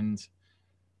 and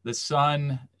the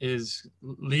son is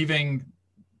leaving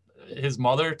his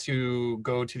mother to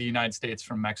go to the United States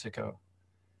from Mexico.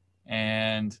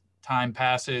 And time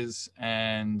passes,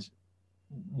 and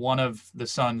one of the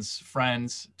son's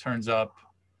friends turns up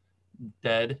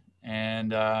dead,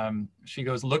 and she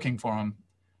goes looking for him.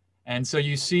 And so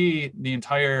you see the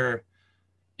entire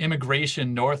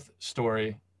immigration north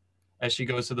story as she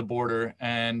goes to the border.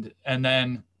 And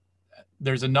then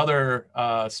there's another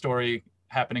story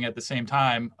happening at the same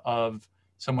time of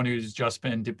someone who's just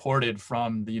been deported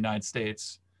from the United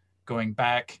States going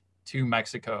back to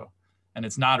Mexico, and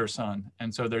it's not her son.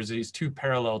 And so there's these two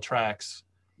parallel tracks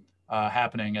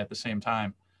happening at the same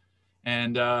time.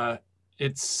 And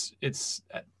it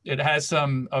has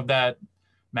some of that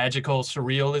magical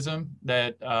surrealism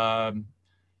that,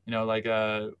 like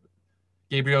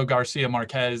Gabriel Garcia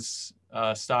Marquez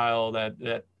style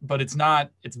but it's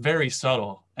not, it's very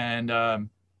subtle. And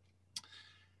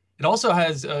it also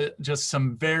has just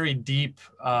some very deep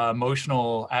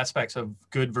emotional aspects of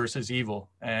good versus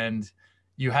evil. And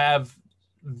you have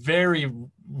very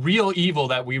real evil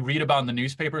that we read about in the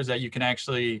newspapers that you can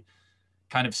actually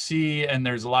kind of see, and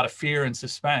there's a lot of fear and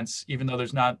suspense, even though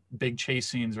there's not big chase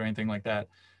scenes or anything like that.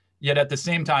 Yet at the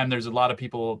same time, there's a lot of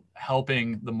people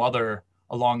helping the mother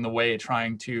along the way,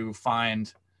 trying to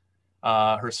find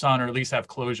her son, or at least have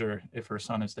closure if her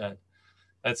son is dead.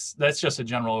 That's just a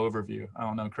general overview. I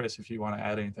don't know, Chris, if you want to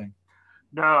add anything.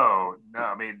 No.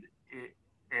 I mean,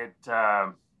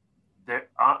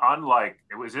 unlike,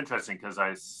 it was interesting because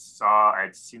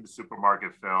I'd seen the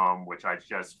supermarket film, which I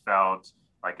just felt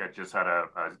like I just had a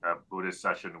Buddhist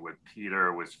session with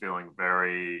Peter, was feeling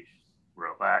very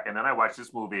relaxed. And then I watched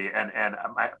this movie, and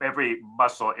every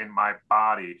muscle in my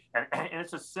body, and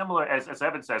it's a similar, as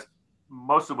Evan says,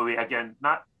 most of the movie, again,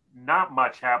 not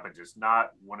much happens. It's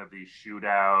not one of these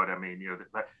shootout. I mean,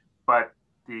 but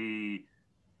I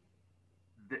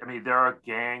mean, there are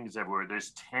gangs everywhere.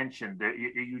 There's tension.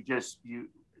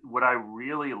 What I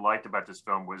really liked about this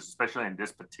film was, especially in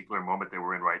this particular moment that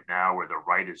we're in right now, where the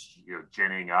right is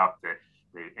ginning up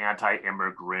the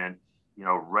anti-immigrant,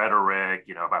 rhetoric,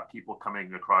 about people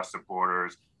coming across the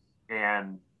borders,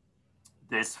 and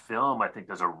this film, I think,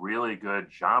 does a really good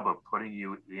job of putting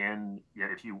you in.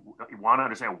 If you want to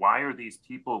understand, why are these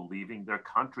people leaving their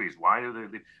countries? Why are they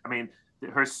leaving? I mean,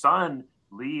 her son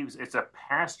leaves. It's a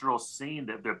pastoral scene.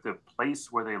 The place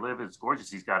where they live is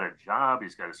gorgeous. He's got a job.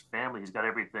 He's got his family. He's got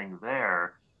everything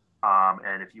there.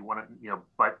 And if you want to,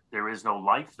 but there is no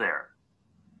life there.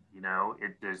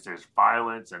 There's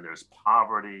violence and there's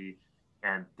poverty.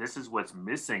 And this is what's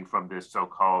missing from this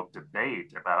so-called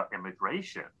debate about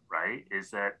immigration, right?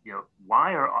 Is that,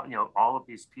 why are, all of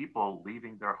these people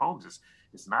leaving their homes?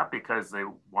 It's not because they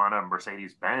want a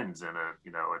Mercedes-Benz and a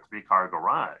 3-car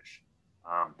garage.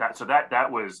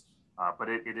 That was, but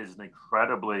it is an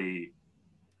incredibly,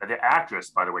 the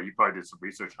actress, by the way, you probably did some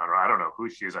research on her. I don't know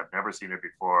who she is. I've never seen her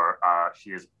before.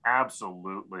 She is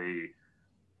absolutely,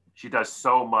 she does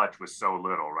so much with so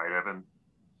little, right, Evan?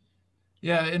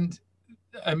 Yeah, and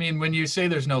I mean, when you say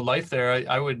there's no life there,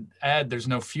 I would add there's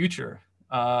no future.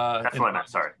 That's what I meant,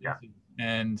 sorry, yeah.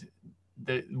 And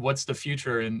what's the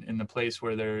future in the place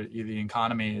where the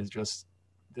economy is just,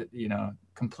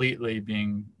 completely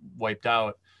being wiped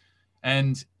out?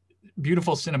 And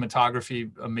beautiful cinematography,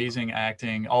 amazing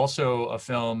acting. Also a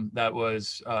film that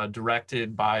was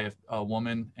directed by a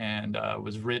woman and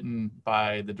was written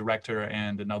by the director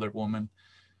and another woman.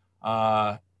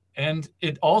 And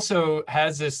it also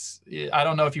has this, I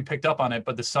don't know if you picked up on it,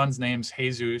 but the son's name's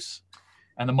Jesus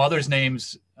and the mother's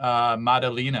name's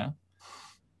Magdalena.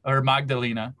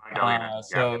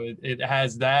 So it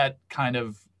has that kind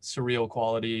of surreal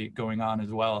quality going on as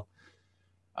well.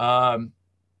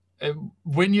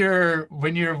 When you're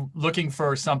looking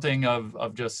for something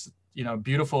of just,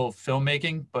 beautiful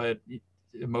filmmaking, but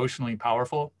emotionally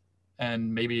powerful,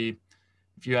 and maybe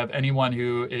if you have anyone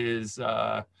who is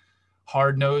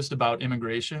hard-nosed about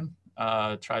immigration,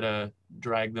 try to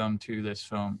drag them to this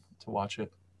film to watch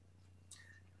it.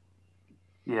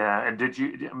 Yeah, and did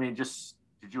you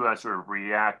sort of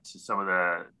react to some of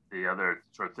the other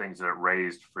sort of things that it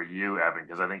raised for you, Evan?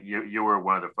 Because I think you were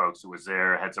one of the folks who was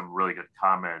there, had some really good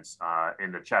comments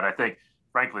in the chat. I think,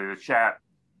 frankly, the chat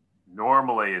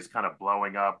normally is kind of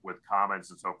blowing up with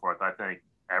comments and so forth. I think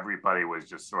everybody was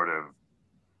just sort of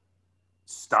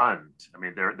stunned. I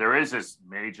mean, there is this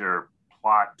major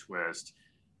plot twist,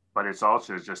 but it's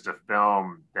also just a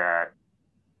film that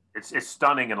it's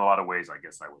stunning in a lot of ways, I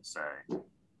guess I would say.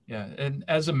 Yeah, and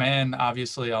as a man,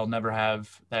 obviously, I'll never have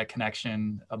that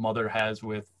connection a mother has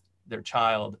with their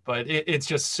child, but it's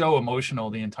just so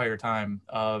emotional the entire time.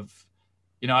 I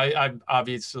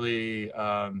obviously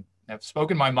have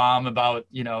spoken to my mom about,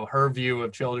 her view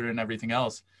of children and everything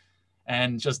else,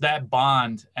 and just that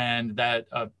bond and that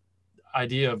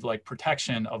idea of like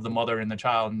protection of the mother and the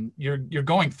child. And you're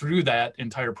going through that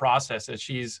entire process as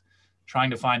she's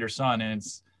trying to find her son, and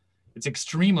it's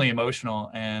extremely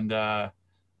emotional. And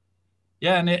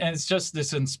and it's just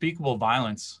this unspeakable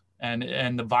violence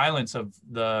and the violence of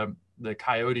the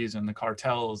coyotes and the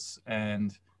cartels,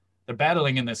 and they're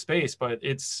battling in this space, but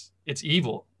it's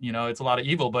evil, it's a lot of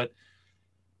evil, but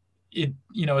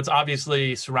it's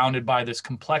obviously surrounded by this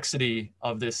complexity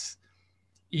of this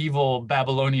evil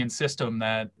Babylonian system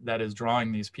that is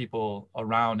drawing these people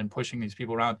around and pushing these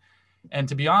people around. And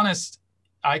to be honest,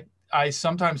 I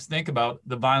sometimes think about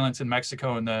the violence in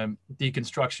Mexico and the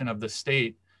deconstruction of the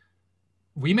state.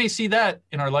 We may see that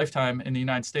in our lifetime in the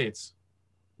United States,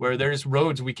 where there's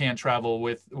roads we can't travel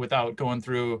without going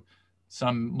through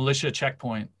some militia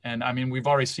checkpoint. And I mean, we've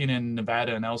already seen it in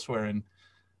Nevada and elsewhere. And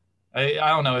I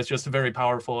don't know, it's just very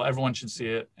powerful. Everyone should see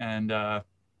it. And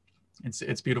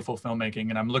it's beautiful filmmaking.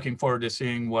 And I'm looking forward to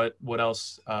seeing what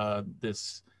else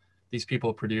these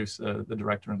people produce, the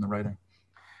director and the writer.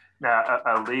 Now,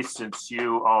 Elise, since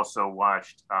you also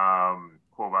watched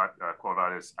Quo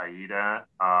Vadis Aida,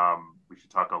 we should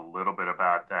talk a little bit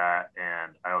about that.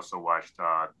 And I also watched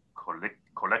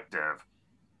Collective,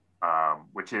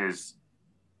 which is,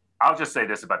 I'll just say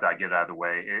this about that, get it out of the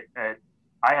way.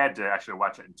 I had to actually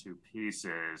watch it in two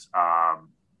pieces. I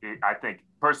think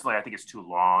it's too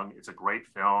long. It's a great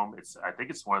film. I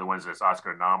think it's one of the ones that's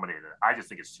Oscar nominated. I just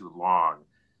think it's too long,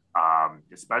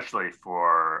 especially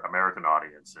for American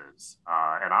audiences.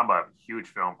 And I'm a huge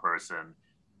film person,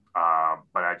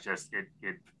 but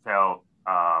it felt,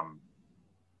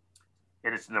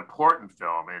 and it's an important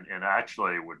film, and I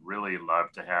actually would really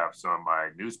love to have some of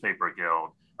my newspaper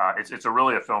guild. It's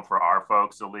really a film for our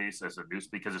folks, at least, as a news,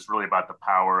 because it's really about the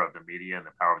power of the media and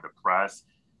the power of the press.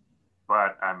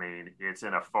 But I mean, it's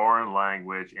in a foreign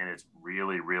language, and it's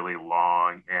really, really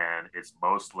long, and it's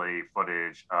mostly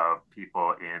footage of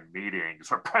people in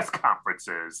meetings or press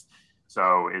conferences.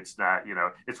 So it's not,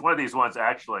 it's one of these ones,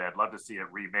 actually, I'd love to see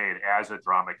it remade as a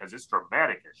drama, because it's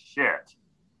dramatic as shit.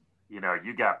 You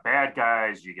got bad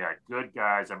guys, you got good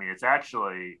guys. I mean, it's a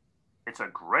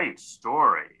great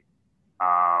story.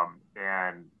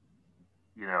 And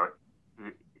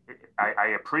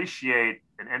I appreciate,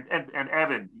 and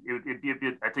Evan, it'd be a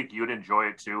bit, I think you'd enjoy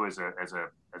it too as a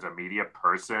media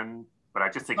person, but I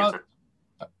just think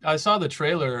I saw the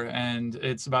trailer, and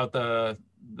it's about the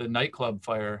nightclub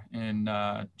fire in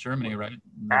Germany, right?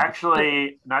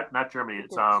 Actually, not Germany.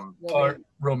 It's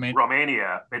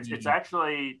Romania. It's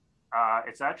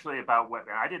actually about what,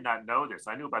 and I did not know this.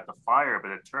 I knew about the fire,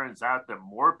 but it turns out that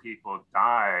more people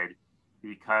died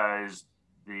because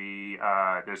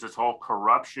there's this whole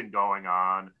corruption going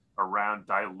on around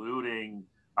diluting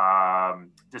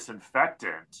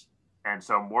disinfectant. And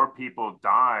so more people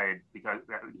died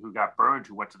who got burned,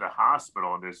 who went to the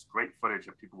hospital, and there's great footage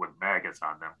of people with maggots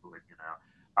on them,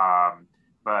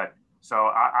 but so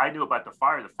I knew about the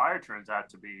fire. The fire turns out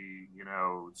to be,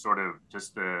 sort of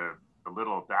just the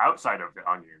outside of the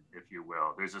onion, if you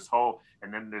will. There's this whole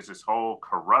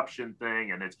corruption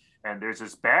thing, and there's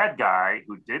this bad guy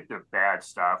who did the bad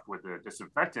stuff with the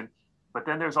disinfectant, but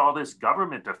then there's all this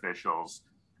government officials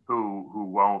who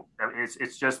won't.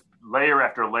 It's just layer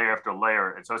after layer after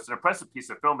layer, and so it's an impressive piece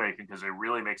of filmmaking because it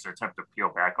really makes an attempt to peel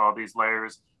back all these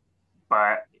layers.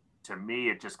 But to me,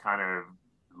 it just kind of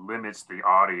limits the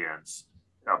audience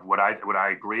of what I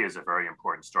agree is a very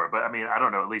important story. But I mean, I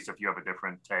don't know, at least if you have a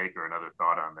different take or another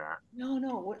thought on that. No.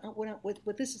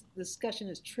 What this discussion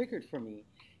has triggered for me,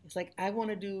 it's like I want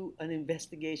to do an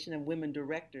investigation of women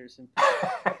directors. And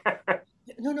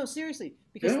no, seriously,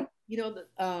 because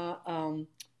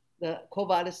the Quo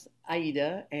Vadis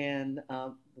Aida and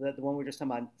the one we were just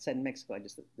talking about set in Mexico,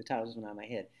 the title just went out of my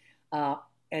head.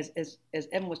 As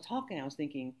Evan was talking, I was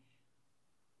thinking,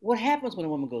 what happens when a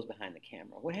woman goes behind the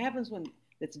camera? What happens when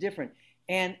it's different?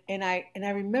 And I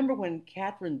remember when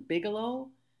Catherine Bigelow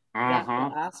got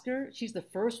the Oscar. She's the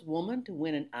first woman to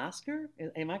win an Oscar.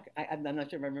 I'm not sure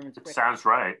if I remember it correctly. Sounds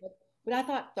right. But I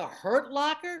thought, The Hurt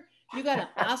Locker? You got an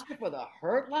Oscar for The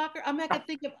Hurt Locker? I mean, I could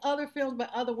think of other films by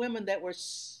other women that were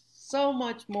so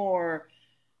much more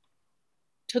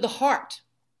to the heart,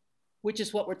 which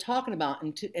is what we're talking about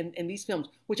in these films,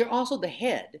 which are also the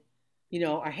head.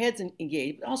 Our heads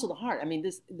engaged, but also the heart. I mean,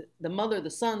 the mother,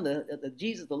 the son, the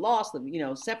Jesus, the loss,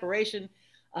 the separation.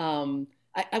 When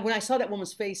I saw that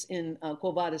woman's face in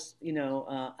Quo Vadis,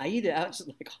 Aida, I was just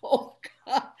like, oh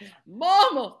God,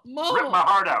 Mama. Rip my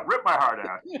heart out.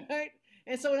 Right?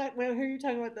 And so when I hear you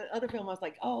talking about the other film, I was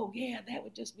like, oh yeah, that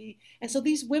would just be. And so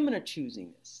these women are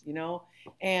choosing this,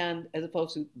 and as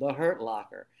opposed to The Hurt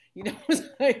Locker, it's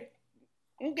like,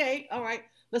 okay, all right.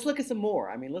 Let's look at some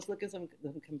more. I mean, let's look at some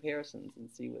comparisons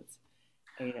and see what's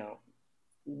going on.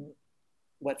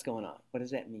 What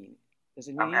does that mean? Does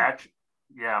it mean?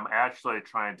 I'm actually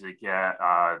trying to get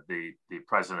the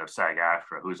president of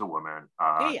SAG-AFTRA, who's a woman,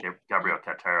 Gabrielle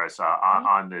Cateras,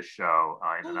 on this show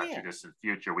in the not too distant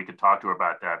future. We can talk to her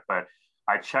about that. But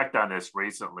I checked on this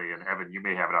recently, and Evan, you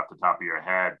may have it off the top of your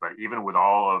head, but even with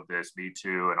all of this Me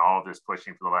Too and all of this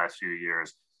pushing for the last few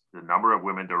years, the number of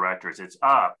women directors, it's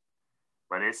up,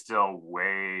 but it's still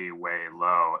way, way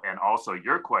low. And also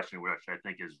your question, which I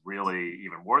think is really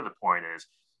even more the point, is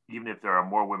even if there are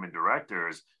more women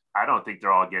directors, I don't think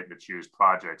they're all getting to choose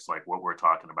projects like what we're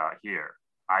talking about here.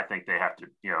 I think they have to,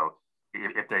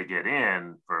 if they get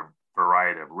in for a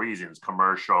variety of reasons,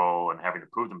 commercial and having to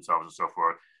prove themselves and so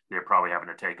forth, they're probably having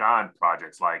to take on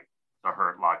projects like The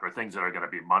Hurt Locker, things that are going to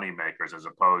be money makers, as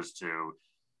opposed to,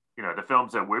 you know, the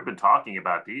films that we've been talking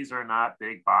about. These are not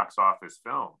big box office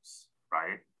films,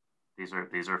 right? These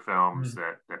are films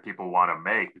that people want to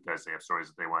make because they have stories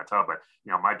that they want to tell. But,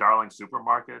 you know, My Darling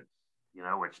Supermarket, you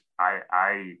know, which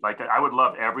I like, I would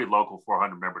love every Local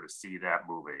 400 member to see that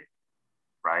movie,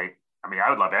 right? I mean,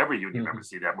 I would love every union member to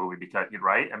see that movie because,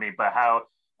 right? I mean, but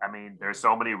there's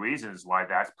so many reasons why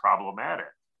that's problematic,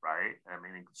 right? I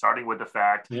mean, starting with the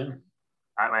fact,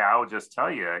 I will just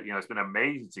tell you, you know, it's been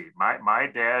amazing. My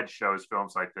dad shows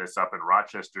films like this up in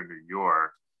Rochester, New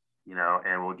York, you know,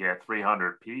 and we'll get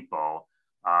 300 people.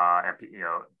 And, you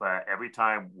know, but every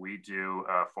time we do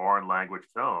a foreign language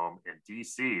film in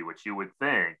DC, which you would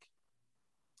think,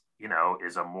 you know,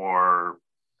 is a more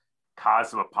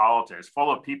cosmopolitan, it's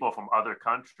full of people from other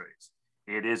countries.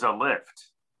 It is a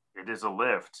lift. It is a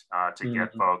lift to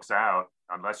get folks out,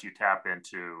 unless you tap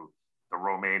into the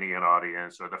Romanian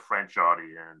audience or the French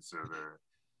audience or the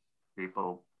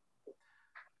people.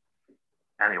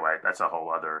 Anyway, that's a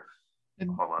whole other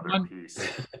piece.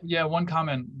 Yeah, one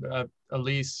comment,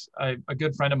 Elise, a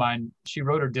good friend of mine, she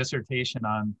wrote her dissertation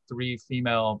on 3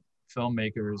 female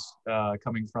filmmakers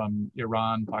coming from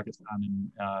Iran, Pakistan,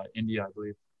 and India, I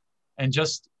believe. And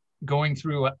just going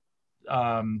through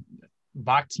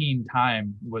Bakhtin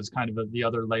time was kind of the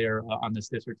other layer on this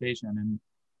dissertation, and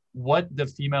what the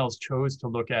females chose to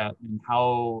look at and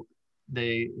how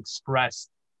they expressed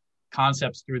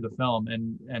concepts through the film.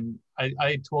 And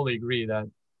I totally agree that,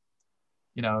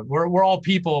 you know, we're all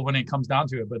people when it comes down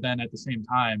to it, but then at the same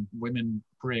time, women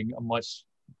bring a much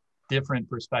different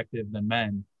perspective than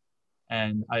men.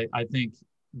 And I think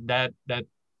that's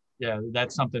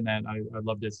something that I'd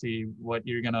love to see what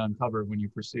you're going to uncover when you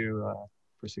pursue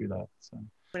that. So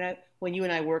when you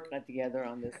and I work together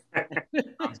on this.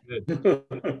 Sounds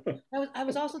good. I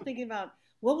was also thinking about,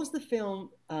 what was the film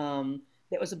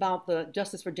that was about the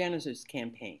Justice for Janitors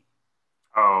campaign?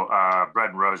 Oh,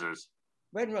 Bread and Roses.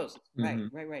 Bread and Roses,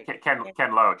 right.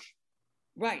 Ken Loach.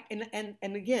 Right, and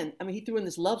again, I mean, he threw in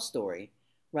this love story,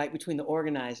 right, between the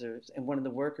organizers and one of the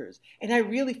workers, and I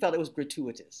really felt it was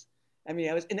gratuitous. I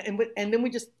mean, and then we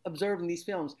just observed in these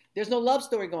films, there's no love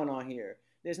story going on here.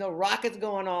 There's no rockets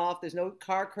going off. There's no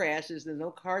car crashes. There's no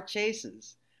car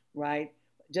chases, right?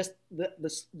 Just the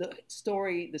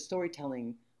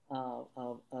storytelling of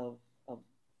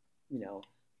you know,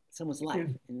 someone's life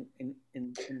in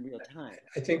real time.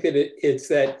 I think that it's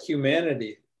that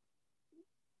humanity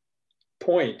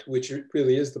point, which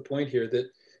really is the point here,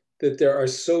 that there are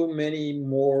so many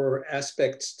more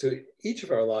aspects to each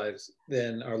of our lives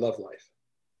than our love life.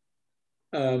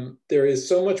 There is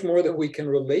so much more that we can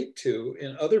relate to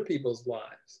in other people's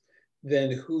lives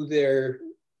than who they're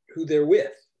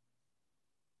with.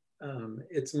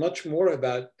 It's much more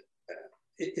about,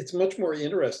 it's much more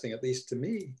interesting, at least to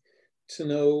me, to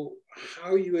know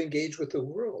how you engage with the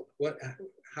world.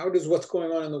 How does what's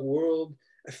going on in the world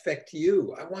affect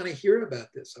you? I want to hear about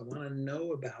this. I want to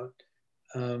know about,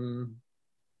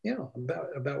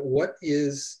 about what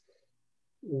is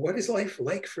life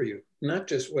like for you? Not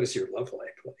just what is your love life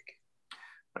like?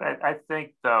 But I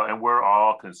think, though, and we're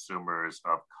all consumers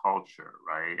of culture,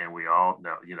 right? And we all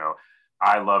know, you know,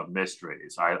 I love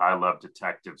mysteries. I love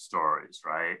detective stories,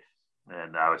 right?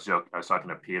 And I was talking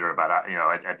to Peter about, you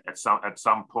know, at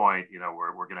some point, you know,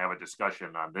 we're going to have a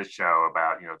discussion on this show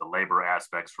about, you know, the labor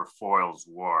aspects for Foyle's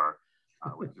War,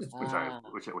 which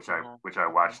I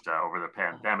watched over the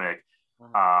pandemic.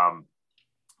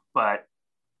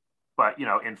 But, you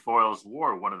know, in Foyle's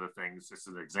War, one of the things, this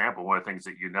is an example, one of the things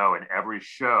that, you know, in every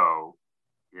show,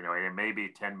 you know, and it may be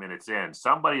 10 minutes in,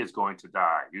 somebody is going to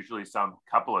die. Usually some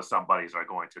couple of somebodies are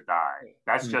going to die.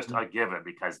 That's just a given,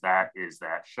 because that is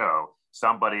that show.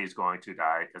 Somebody is going to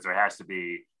die because there has to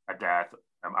be a death,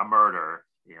 a murder,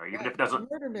 you know, even if it doesn't,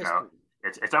 you know,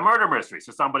 it's a murder mystery.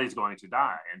 So somebody's going to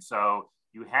die. And so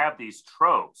you have these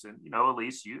tropes, and, you know,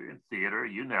 Elise, you in theater,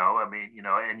 you know, I mean, you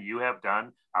know, and you have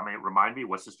done, I mean, remind me,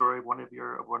 what's the story of one of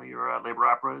your labor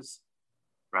operas,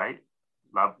 right?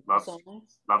 Love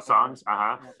songs.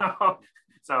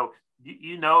 So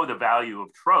you know the value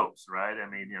of tropes, right? I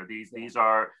mean, you know, these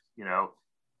are, you know,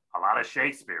 a lot of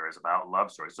Shakespeare is about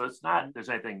love stories. So it's not, there's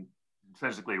anything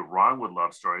intrinsically wrong with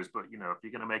love stories, but, you know, if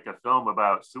you're going to make a film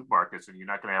about supermarkets and you're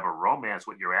not going to have a romance,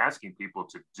 what you're asking people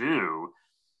to do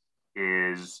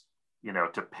is, you know,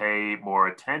 to pay more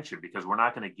attention, because we're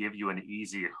not going to give you an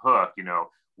easy hook, you know,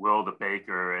 will the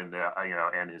baker and the, you know,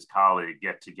 and his colleague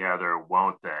get together,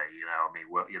 won't they? You know, I mean,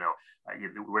 well, you know,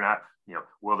 we're not, you know,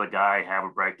 will the guy have a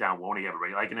breakdown? Won't he have a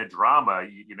breakdown? Like in a drama,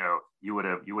 you would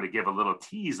have give a little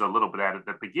tease a little bit at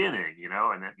the beginning, you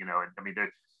know, and then, you know, I mean,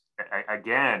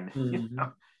 again, you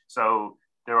know, so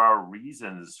there are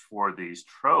reasons for these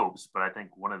tropes, but I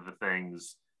think one of the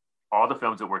things, all the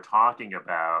films that we're talking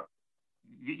about,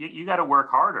 you got to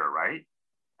work harder, right?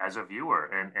 As a viewer,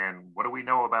 and what do we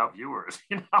know about viewers?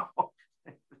 You know,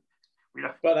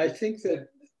 But I think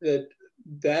that's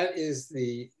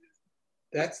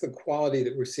the quality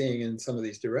that we're seeing in some of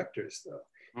these directors, though,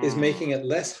 is making it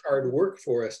less hard work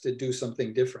for us to do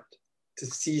something different, to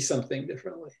see something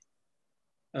differently.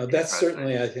 That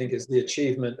certainly, I think, is the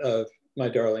achievement of My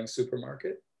Darling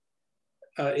Supermarket.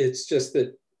 It's just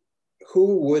that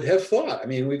who would have thought? I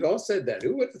mean, we've all said that.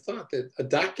 Who would have thought that a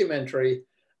documentary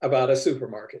about a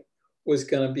supermarket was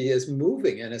going to be as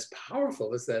moving and as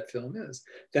powerful as that film is?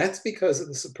 That's because of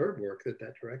the superb work that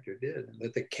director did, and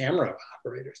that the camera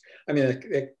operators. I mean,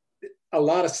 a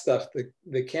lot of stuff.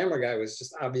 The camera guy was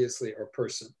just obviously, or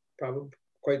person, probably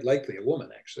quite likely a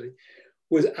woman actually,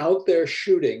 was out there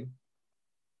shooting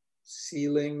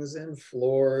ceilings and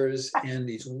floors and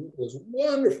those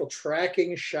wonderful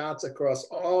tracking shots across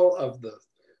all of the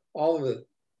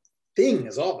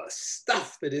things, all the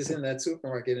stuff that is in that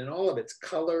supermarket and all of its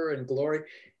color and glory.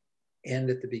 And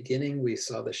at the beginning, we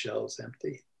saw the shelves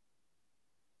empty.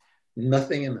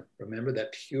 Nothing in them. Remember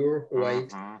that pure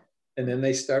white? And then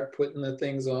they start putting the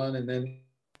things on, and then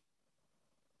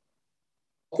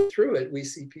through it, we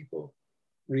see people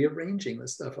rearranging the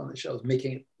stuff on the shelves,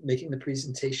 making the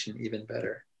presentation even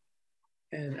better.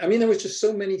 And I mean, there was just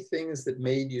so many things that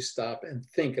made you stop and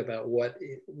think about what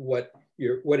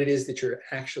it is that you're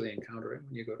actually encountering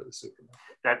when you go to the supermarket.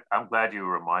 That I'm glad you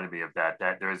reminded me of that.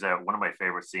 That there's one of my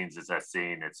favorite scenes is that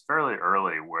scene. It's fairly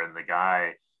early where the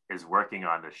guy is working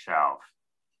on the shelf,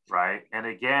 right? And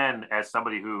again, as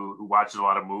somebody who watches a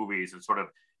lot of movies and sort of,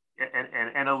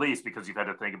 and Elise, because you've had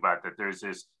to think about that, there's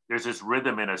this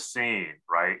rhythm in a scene,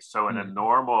 right? So in a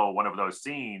normal one of those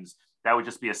scenes, that would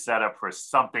just be a setup for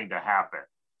something to happen.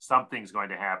 Something's going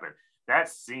to happen. That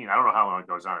scene, I don't know how long it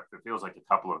goes on. It feels like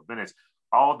a couple of minutes.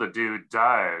 All the dude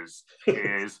does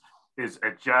is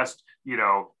adjust, you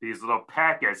know, these little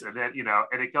packets, and then, you know,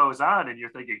 and it goes on, and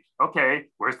you're thinking, okay,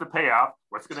 where's the payoff?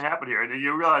 What's going to happen here? And then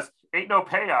you realize, ain't no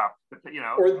payoff, you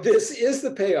know. Or this is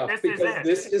the payoff, because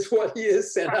this is what he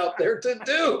is sent out there to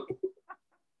do.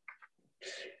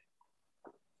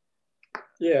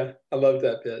 Yeah, I love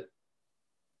that bit.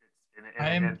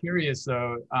 I am curious,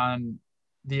 though, on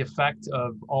the effect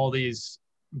of all these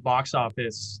box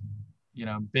office, you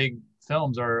know, big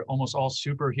films are almost all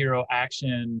superhero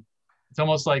action. It's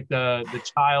almost like the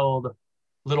child,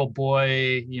 little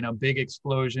boy, you know, big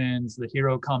explosions. The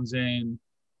hero comes in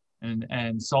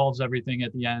and solves everything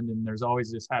at the end, and there's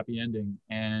always this happy ending.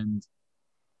 And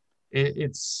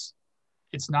it's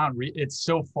not it's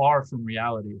so far from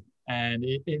reality. And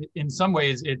it in some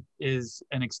ways, it is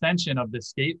an extension of the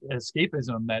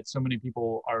escapism that so many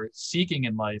people are seeking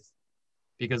in life,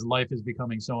 because life is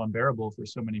becoming so unbearable for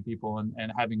so many people,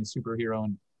 and having a superhero.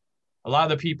 And a lot of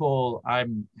the people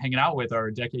I'm hanging out with are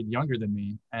a decade younger than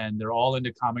me, and they're all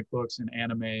into comic books and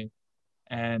anime,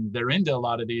 and they're into a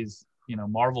lot of these, you know,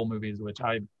 Marvel movies, which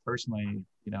I personally,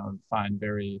 you know, find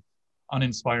very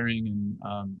uninspiring and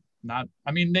not,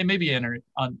 I mean, they may be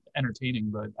entertaining,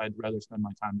 but I'd rather spend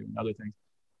my time doing other things.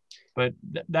 But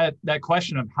that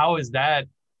question of how is that,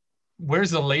 where's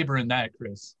the labor in that,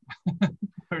 Chris?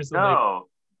 Where's the labor?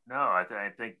 No, I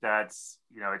think that's,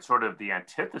 you know, it's sort of the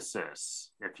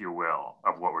antithesis, if you will,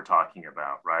 of what we're talking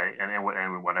about, right? And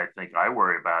what I think I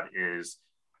worry about is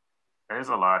there's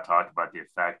a lot of talk about the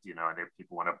effect, you know, and if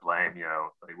people want to blame, you know,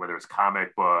 whether it's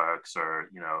comic books or,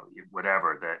 you know,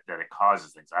 whatever, that it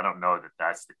causes things. I don't know that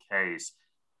that's the case,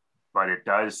 but it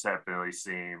does definitely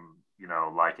seem, you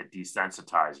know, like it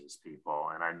desensitizes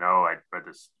people. And I know I read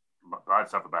this a lot of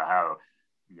stuff about how,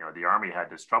 you know, the army had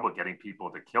this trouble getting people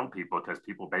to kill people because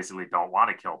people basically don't want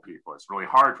to kill people. It's really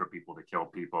hard for people to kill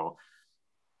people.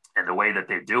 And the way that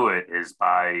they do it is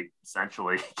by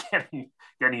essentially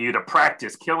getting you to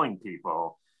practice killing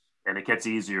people. And it gets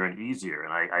easier and easier.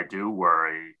 And I do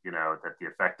worry, you know, that the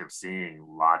effect of seeing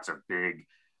lots of big,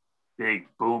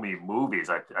 boomy movies.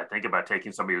 I think about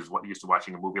taking somebody who's used to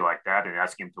watching a movie like that and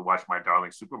asking him to watch My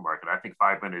Darling Supermarket. I think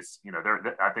 5 minutes, you know,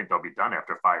 I think they'll be done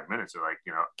after 5 minutes. They're like,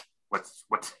 you know, what's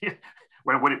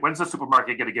when's the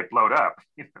supermarket going to get blown up?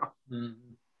 You know,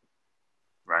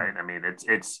 right? I mean,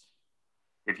 it's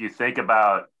if you think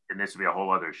about, and this would be a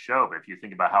whole other show, but if you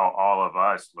think about how all of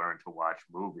us learn to watch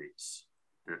movies,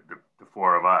 the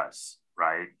four of us,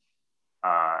 right?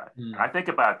 I think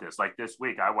about this, like this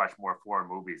week, I watched more foreign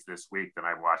movies this week than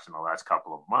I've watched in the last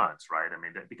couple of months, right? I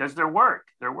mean, because they're work.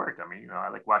 I mean, I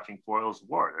like watching Foyle's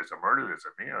War. There's a murder,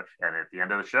 and at the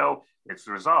end of the show, it's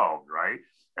resolved, right?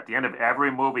 At the end of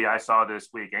every movie I saw this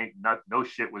week, no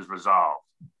shit was resolved.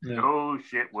 Yeah. No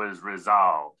shit was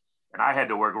resolved. And I had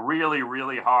to work really,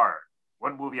 really hard.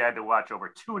 One movie I had to watch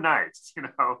over 2 nights,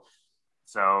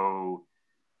 So,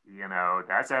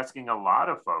 that's asking a lot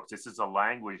of folks. This is a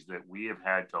language that we have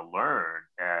had to learn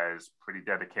as pretty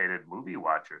dedicated movie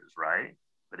watchers, right?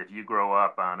 But if you grow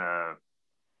up on a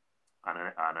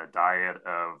diet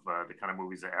of the kind of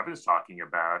movies that Evan's talking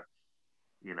about,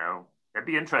 that'd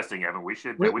be interesting, Evan.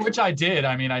 Which I did.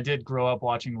 I mean, I did grow up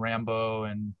watching Rambo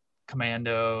and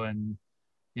Commando and,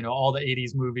 all the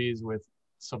 80s movies with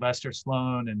Sylvester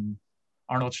Stallone and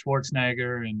Arnold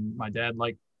Schwarzenegger. And my dad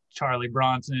liked Charlie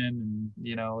Bronson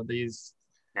and, these.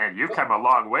 Man, you've come a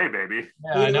long way, baby.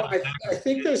 Yeah, I know. I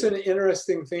think there's an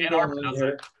interesting thing going on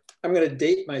here. I'm going to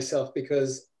date myself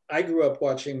because I grew up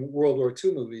watching World War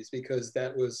II movies because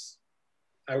that was,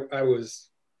 I was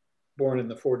born in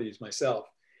the 40s myself.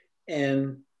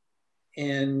 And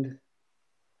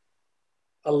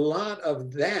a lot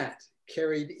of that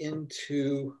carried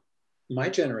into my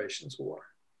generation's war.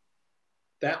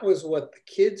 That was what the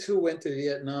kids who went to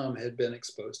Vietnam had been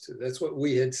exposed to. That's what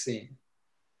we had seen.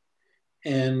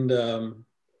 And,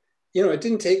 it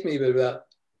didn't take me but about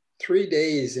 3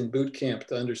 days in boot camp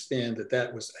to understand that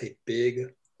that was a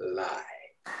big lie.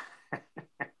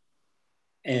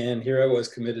 And here I was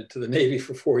committed to the Navy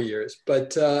for 4 years.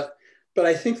 But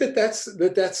I think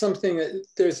that's something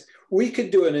that we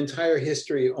could do an entire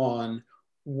history on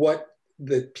what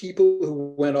the people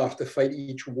who went off to fight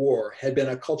each war had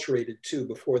been acculturated to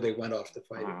before they went off to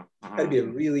fight it. That'd be a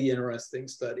really interesting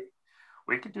study.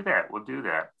 We could do that. We'll do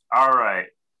that. All right.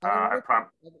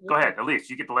 Go ahead, Elise.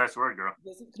 You get the last word, girl.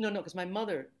 No, because my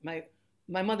mother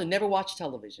never watched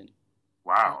television.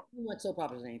 Wow. She wasn't soap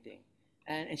operas or anything.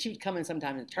 And she would come in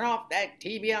sometimes and turn off that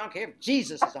TV. I don't care if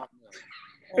Jesus is on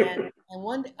there. And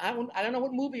one, I don't know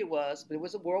what movie it was, but it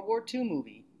was a World War II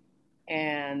movie.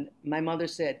 And my mother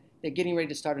said, they're getting ready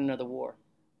to start another war.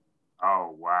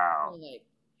 Oh, wow. I was like,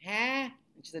 huh?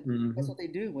 And she said, that's what they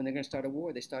do when they're going to start a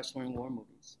war. They start showing war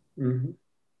movies.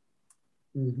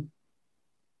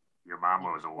 Your mom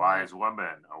was a wise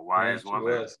woman,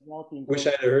 woman. Wish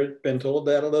I'd been told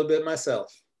that a little bit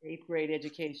myself. 8th grade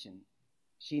education.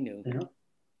 She knew. Yeah.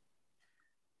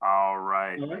 All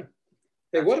right.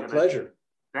 Hey, what a pleasure.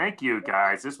 Thank you,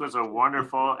 guys. This was a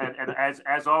wonderful, and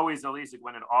as always, Elise, it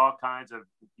went in all kinds of,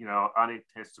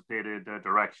 unanticipated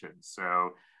directions.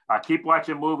 So keep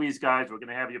watching movies, guys. We're going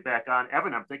to have you back on.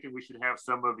 Evan, I'm thinking we should have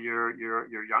some of your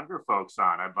younger folks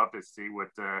on. I'd love to see what,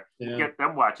 get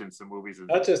them watching some movies.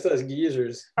 Not just us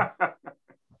geezers. Yeah,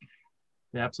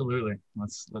 absolutely.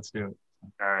 Let's do it.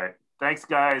 All right. Thanks,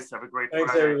 guys. Have a great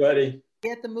Thanks, Friday. everybody.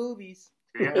 Get the movies.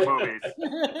 See you at the movies.